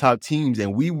lot of these top teams,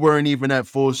 and we weren't even at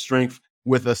full strength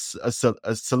with a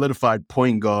solidified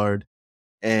point guard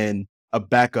and a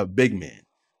backup big man.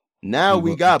 Now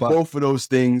we got both of those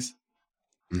things.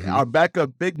 Mm-hmm. Our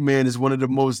backup big man is one of the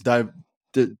most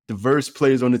diverse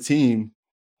players on the team.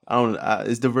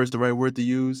 Is diverse the right word to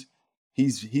use? He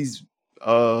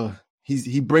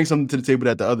brings something to the table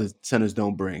that the other centers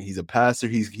don't bring. He's a passer.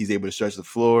 He's able to stretch the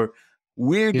floor.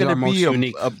 We're going to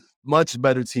be a much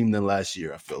better team than last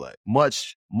year, I feel like.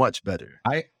 Much, much better.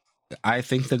 I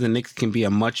think that the Knicks can be a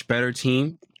much better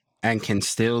team and can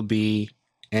still be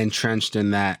entrenched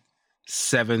in that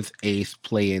 7th, 8th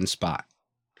play-in spot.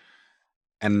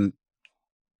 And,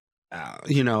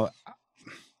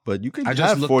 but you can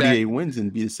have 48 wins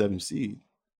and be the 7th seed.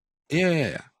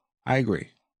 Yeah, I agree.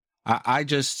 I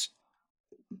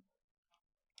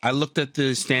looked at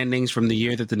the standings from the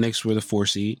year that the Knicks were the 4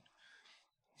 seed.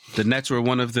 The Nets were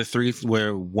one of the three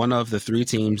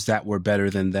teams that were better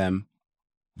than them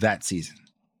that season.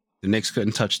 The Knicks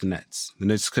couldn't touch the Nets. The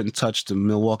Knicks couldn't touch the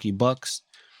Milwaukee Bucks.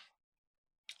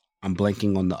 I'm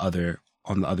blanking on the other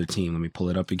team. Let me pull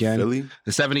it up again. Philly?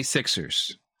 The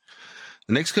 76ers.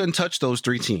 The Knicks couldn't touch those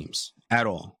 3 teams at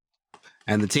all.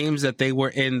 And the teams that they were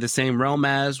in the same realm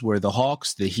as were the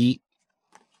Hawks, the Heat,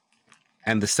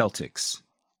 and the Celtics.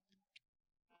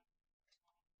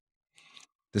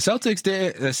 The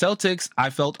Celtics, I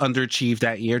felt underachieved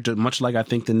that year, much like I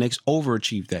think the Knicks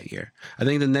overachieved that year. I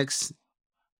think the Knicks,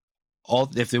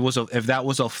 if that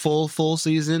was a full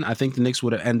season, I think the Knicks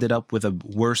would have ended up with a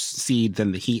worse seed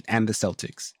than the Heat and the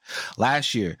Celtics.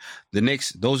 Last year, the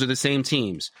Knicks, those are the same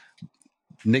teams.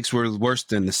 Knicks were worse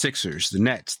than the Sixers, the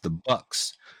Nets, the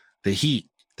Bucks, the Heat,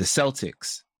 the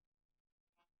Celtics.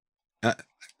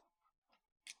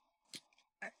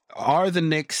 Are the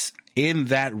Knicks in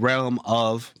that realm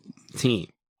of team?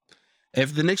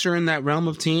 If the Knicks are in that realm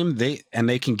of team, they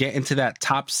can get into that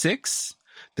top 6,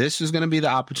 this is going to be the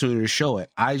opportunity to show it.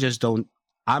 I'm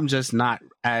just not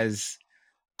as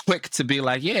quick to be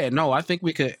like, I think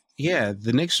we could. Yeah,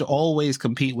 the Knicks always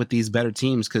compete with these better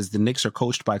teams because the Knicks are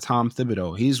coached by Tom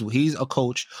Thibodeau. He's a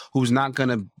coach who's not going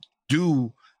to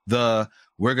do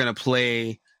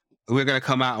we're going to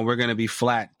come out and we're going to be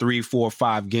flat 3, 4,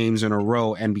 5 games in a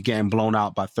row and be getting blown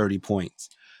out by 30 points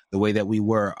the way that we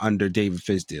were under David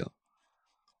Fizdale.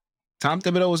 Tom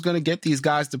Thibodeau is going to get these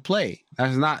guys to play.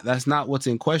 That's not what's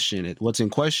in question. What's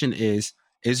in question is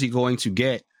he going to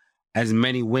get as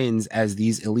many wins as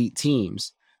these elite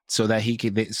teams so that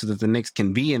the Knicks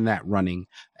can be in that running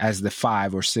as the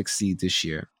 5 or 6 seed this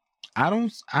year? I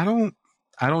don't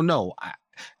know.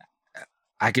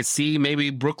 I could see maybe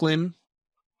Brooklyn,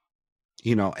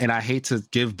 and I hate to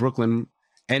give Brooklyn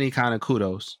any kind of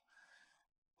kudos,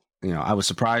 I was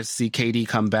surprised to see KD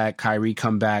come back, Kyrie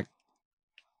come back.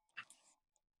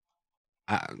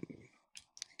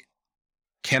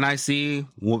 Can I see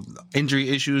injury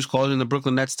issues causing the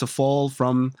Brooklyn Nets to fall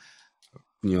from,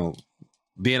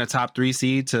 being a top 3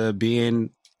 seed to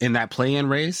being in that play-in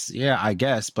race? Yeah, I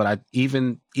guess. But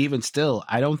even still,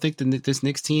 I don't think this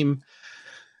Knicks team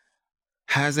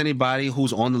has anybody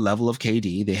who's on the level of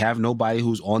KD. They have nobody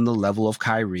who's on the level of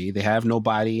Kyrie. They have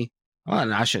nobody.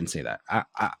 Well, I shouldn't say that.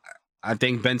 I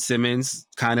think Ben Simmons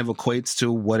kind of equates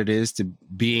to what it is to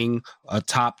being a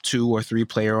top 2 or 3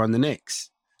 player on the Knicks.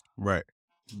 Right.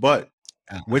 But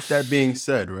with that being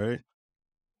said, right,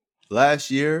 last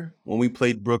year when we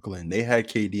played Brooklyn, they had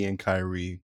KD and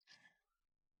Kyrie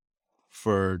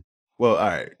for, well, all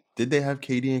right. Did they have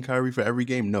KD and Kyrie for every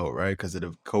game? No, right? Because of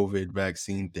the COVID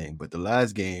vaccine thing. But the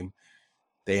last game,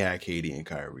 they had KD and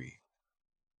Kyrie.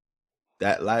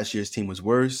 That last year's team was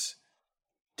worse.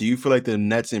 Do you feel like the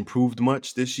Nets improved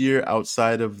much this year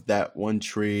outside of that one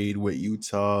trade with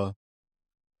Utah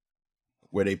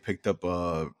where they picked up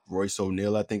Royce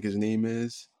O'Neal, I think his name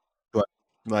is? Right.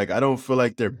 Like, I don't feel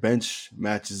like their bench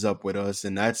matches up with us,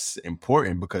 and that's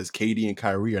important because KD and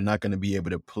Kyrie are not going to be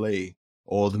able to play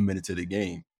all the minutes of the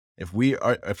game. If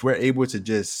we're able to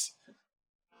just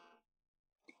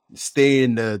stay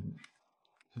in the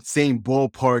same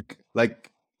ballpark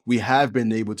like we have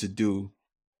been able to do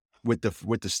with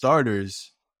the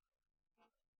starters,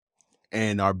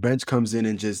 and our bench comes in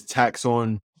and just tacks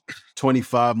on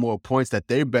 25 more points that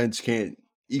their bench can't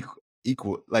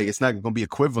equal, like it's not going to be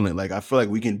equivalent. Like I feel like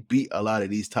we can beat a lot of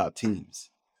these top teams.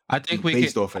 I think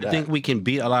we can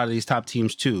beat a lot of these top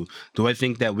teams too. Do I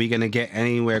think that we're going to get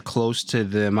anywhere close to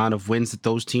the amount of wins that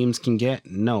those teams can get?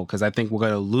 No, because I think we're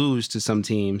going to lose to some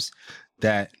teams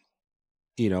that,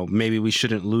 maybe we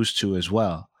shouldn't lose to as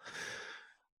well.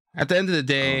 At the end of the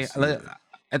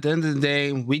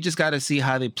day, we just got to see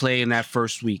how they play in that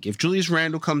first week. If Julius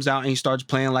Randle comes out and he starts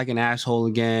playing like an asshole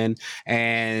again,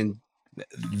 and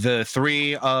the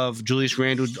 3 of Julius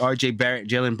Randle, RJ Barrett,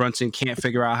 Jalen Brunson can't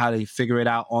figure out how to figure it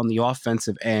out on the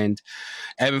offensive end,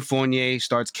 Evan Fournier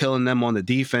starts killing them on the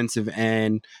defensive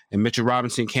end, and Mitchell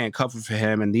Robinson can't cover for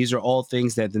him, and these are all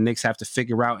things that the Knicks have to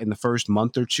figure out in the first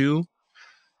month or two.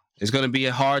 It's going to be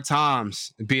hard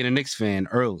times being a Knicks fan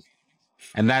early.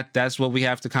 And that's what we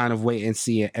have to kind of wait and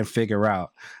see and figure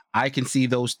out. I can see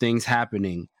those things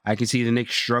happening. I can see the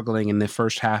Knicks struggling in the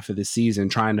first half of the season,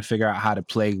 trying to figure out how to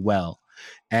play well.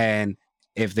 And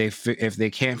if they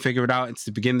can't figure it out at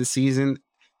the beginning of the season,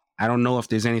 I don't know if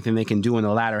there's anything they can do in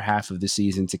the latter half of the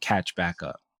season to catch back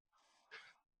up.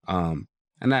 And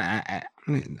I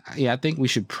think we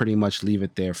should pretty much leave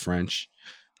it there, French.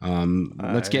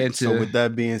 Let's get into. So with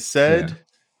that being said,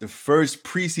 the first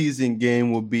preseason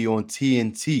game will be on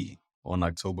TNT on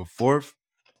October 4th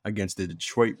against the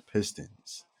Detroit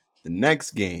Pistons. The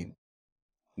next game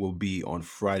will be on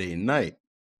Friday night.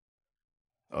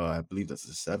 I believe that's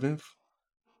the 7th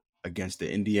against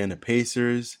the Indiana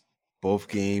Pacers. Both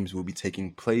games will be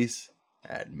taking place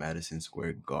at Madison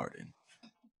Square Garden.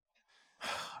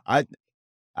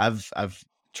 I've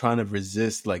trying to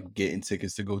resist like getting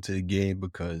tickets to go to the game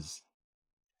because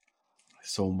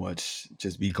so much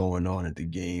just be going on at the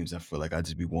games. I feel like I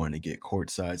just be wanting to get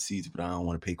courtside seats, but I don't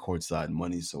want to pay courtside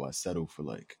money, so I settle for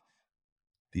like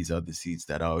these other seats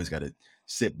that I always got to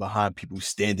sit behind people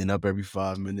standing up every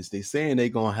 5 minutes. They saying they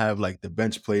gonna have like the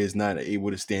bench players not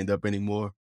able to stand up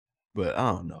anymore, but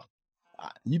I don't know.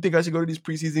 You think I should go to these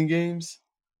preseason games?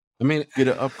 I mean, get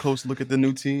an up close look at the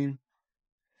new team.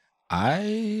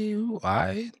 I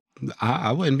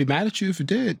wouldn't be mad at you if you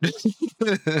did.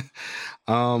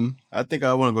 I think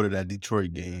I want to go to that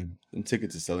Detroit game. And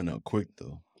tickets are selling out quick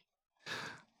though.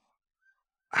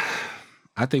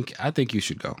 I think you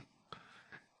should go.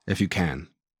 If you can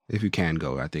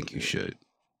go, I think you should.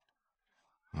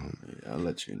 I'll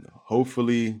let you know.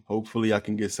 Hopefully I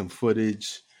can get some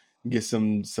footage, get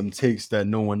some takes that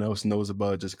no one else knows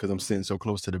about just because I'm sitting so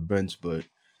close to the bench. But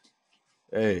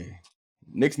hey,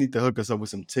 Knicks need to hook us up with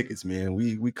some tickets, man.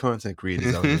 We content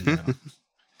creators out here now.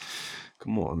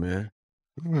 Come on, man.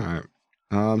 All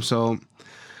right. So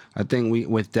I think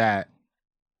with that,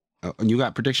 you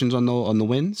got predictions on the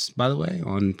wins, by the way,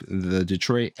 on the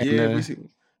Detroit. And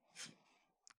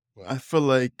I feel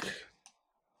like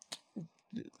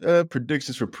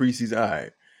predictions for preseason. All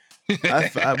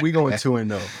right. We going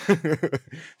 2-0.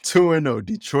 2-0.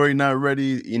 Detroit not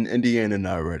ready. In Indiana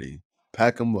not ready.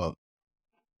 Pack them up.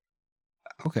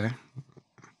 Okay.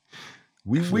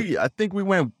 I think we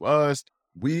went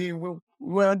we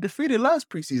were undefeated last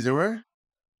preseason, right?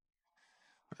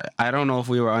 I don't know if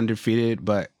we were undefeated,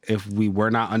 but if we were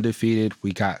not undefeated,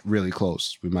 we got really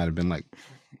close. We might have been like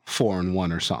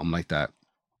 4-1 or something like that.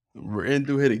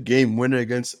 Randall hit a game winner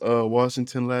against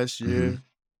Washington last year.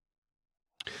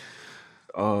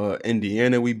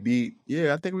 Indiana we beat.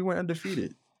 Yeah, I think we went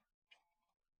undefeated.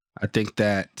 I think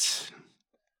that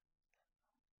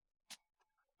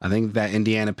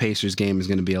Indiana Pacers game is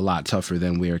going to be a lot tougher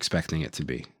than we're expecting it to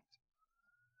be.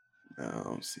 I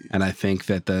don't see it. And I think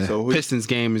that the Pistons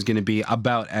game is going to be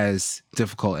about as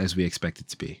difficult as we expect it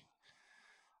to be.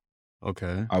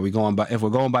 Okay. If we're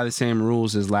going by the same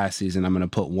rules as last season, I'm going to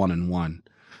put 1-1.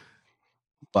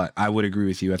 But I would agree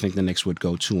with you. I think the Knicks would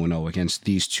go 2-0 against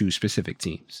these two specific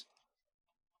teams.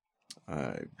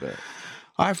 I bet.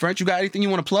 All right, French, you got anything you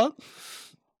want to plug?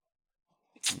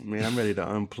 Man, I'm ready to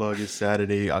unplug. It's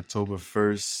Saturday, October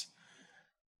 1st.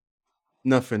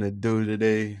 Nothing to do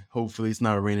today. Hopefully it's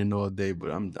not raining all day, but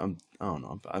I don't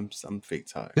know. I'm fake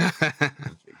tired. I'm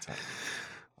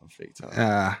fake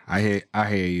tired. I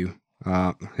hear you.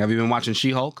 Have you been watching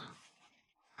She-Hulk?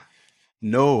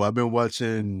 No, I've been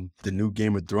watching the new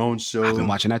Game of Thrones show. I've been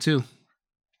watching that too.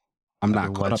 I've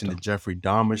not been watching the Jeffrey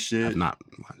Dahmer shit. I've not.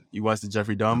 You watched the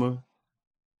Jeffrey Dahmer?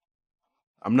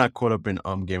 I'm not caught up in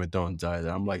Game of Thrones either.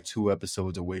 I'm like 2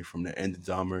 episodes away from the end of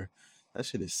Dahmer. That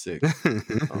shit is sick.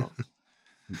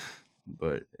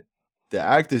 But the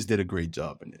actors did a great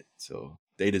job in it, so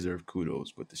they deserve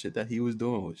kudos. But the shit that he was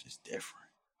doing was just different.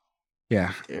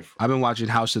 Yeah, I've been watching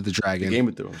House of the Dragon. The Game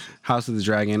of Thrones. House of the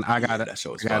Dragon. I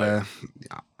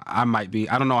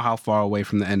don't know how far away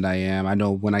from the end I am. I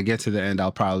know when I get to the end,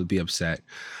 I'll probably be upset.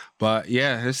 But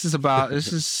yeah,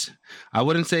 I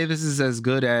wouldn't say this is as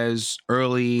good as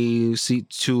early 2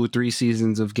 or 3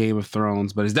 seasons of Game of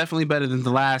Thrones, but it's definitely better than the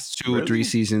last 2 or 3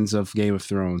 seasons of Game of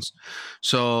Thrones.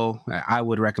 So I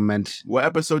would recommend. What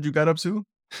episode you got up to?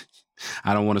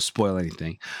 I don't want to spoil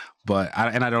anything, but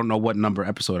I don't know what number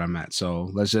episode I'm at.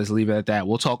 So let's just leave it at that.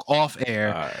 We'll talk off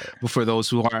air for those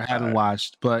who haven't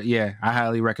watched. But yeah, I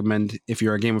highly recommend, if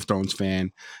you're a Game of Thrones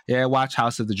fan, watch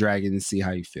House of the Dragon and see how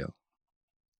you feel.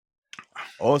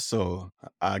 Also,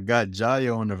 I got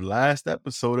Jaya on the last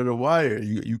episode of The Wire.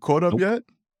 You caught up yet?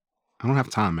 I don't have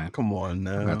time, man. Come on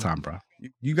now. I don't have time, bro.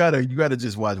 You gotta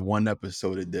just watch 1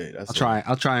 episode a day.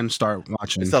 I'll try and start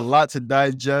watching. It's a lot to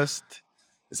digest.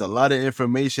 It's a lot of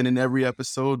information in every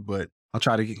episode, but I'll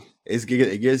try to.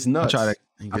 It gets nuts. I'll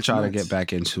try to get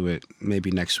back into it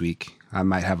maybe next week. I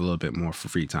might have a little bit more for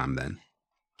free time then.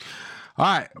 All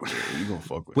right. Yeah, you gonna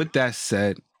fuck with that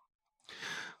said,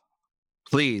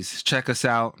 please check us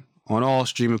out on all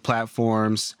streaming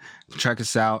platforms. Check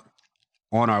us out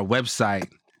on our website,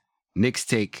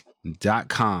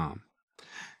 knickstake.com.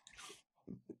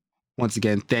 Once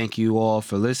again, thank you all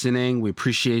for listening. We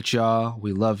appreciate y'all.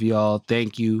 We love y'all.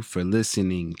 Thank you for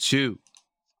listening to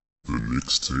The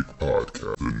Knicks Take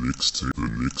Podcast. The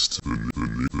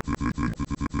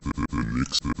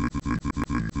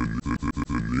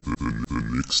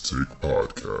Knicks Take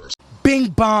Podcast. Bing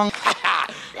bong.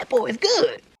 That boy is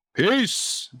good.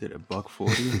 Peace. Did a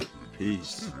 $1.40.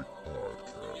 Peace.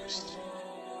 Podcast.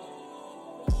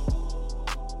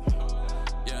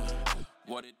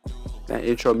 That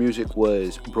intro music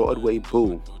was Broadway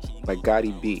Boo by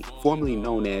Gotti B, formerly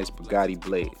known as Bugatti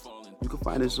Blade. You can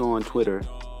find us on Twitter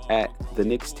at The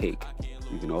Knicks Take.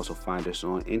 You can also find us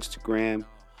on Instagram,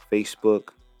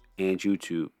 Facebook, and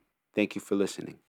YouTube. Thank you for listening.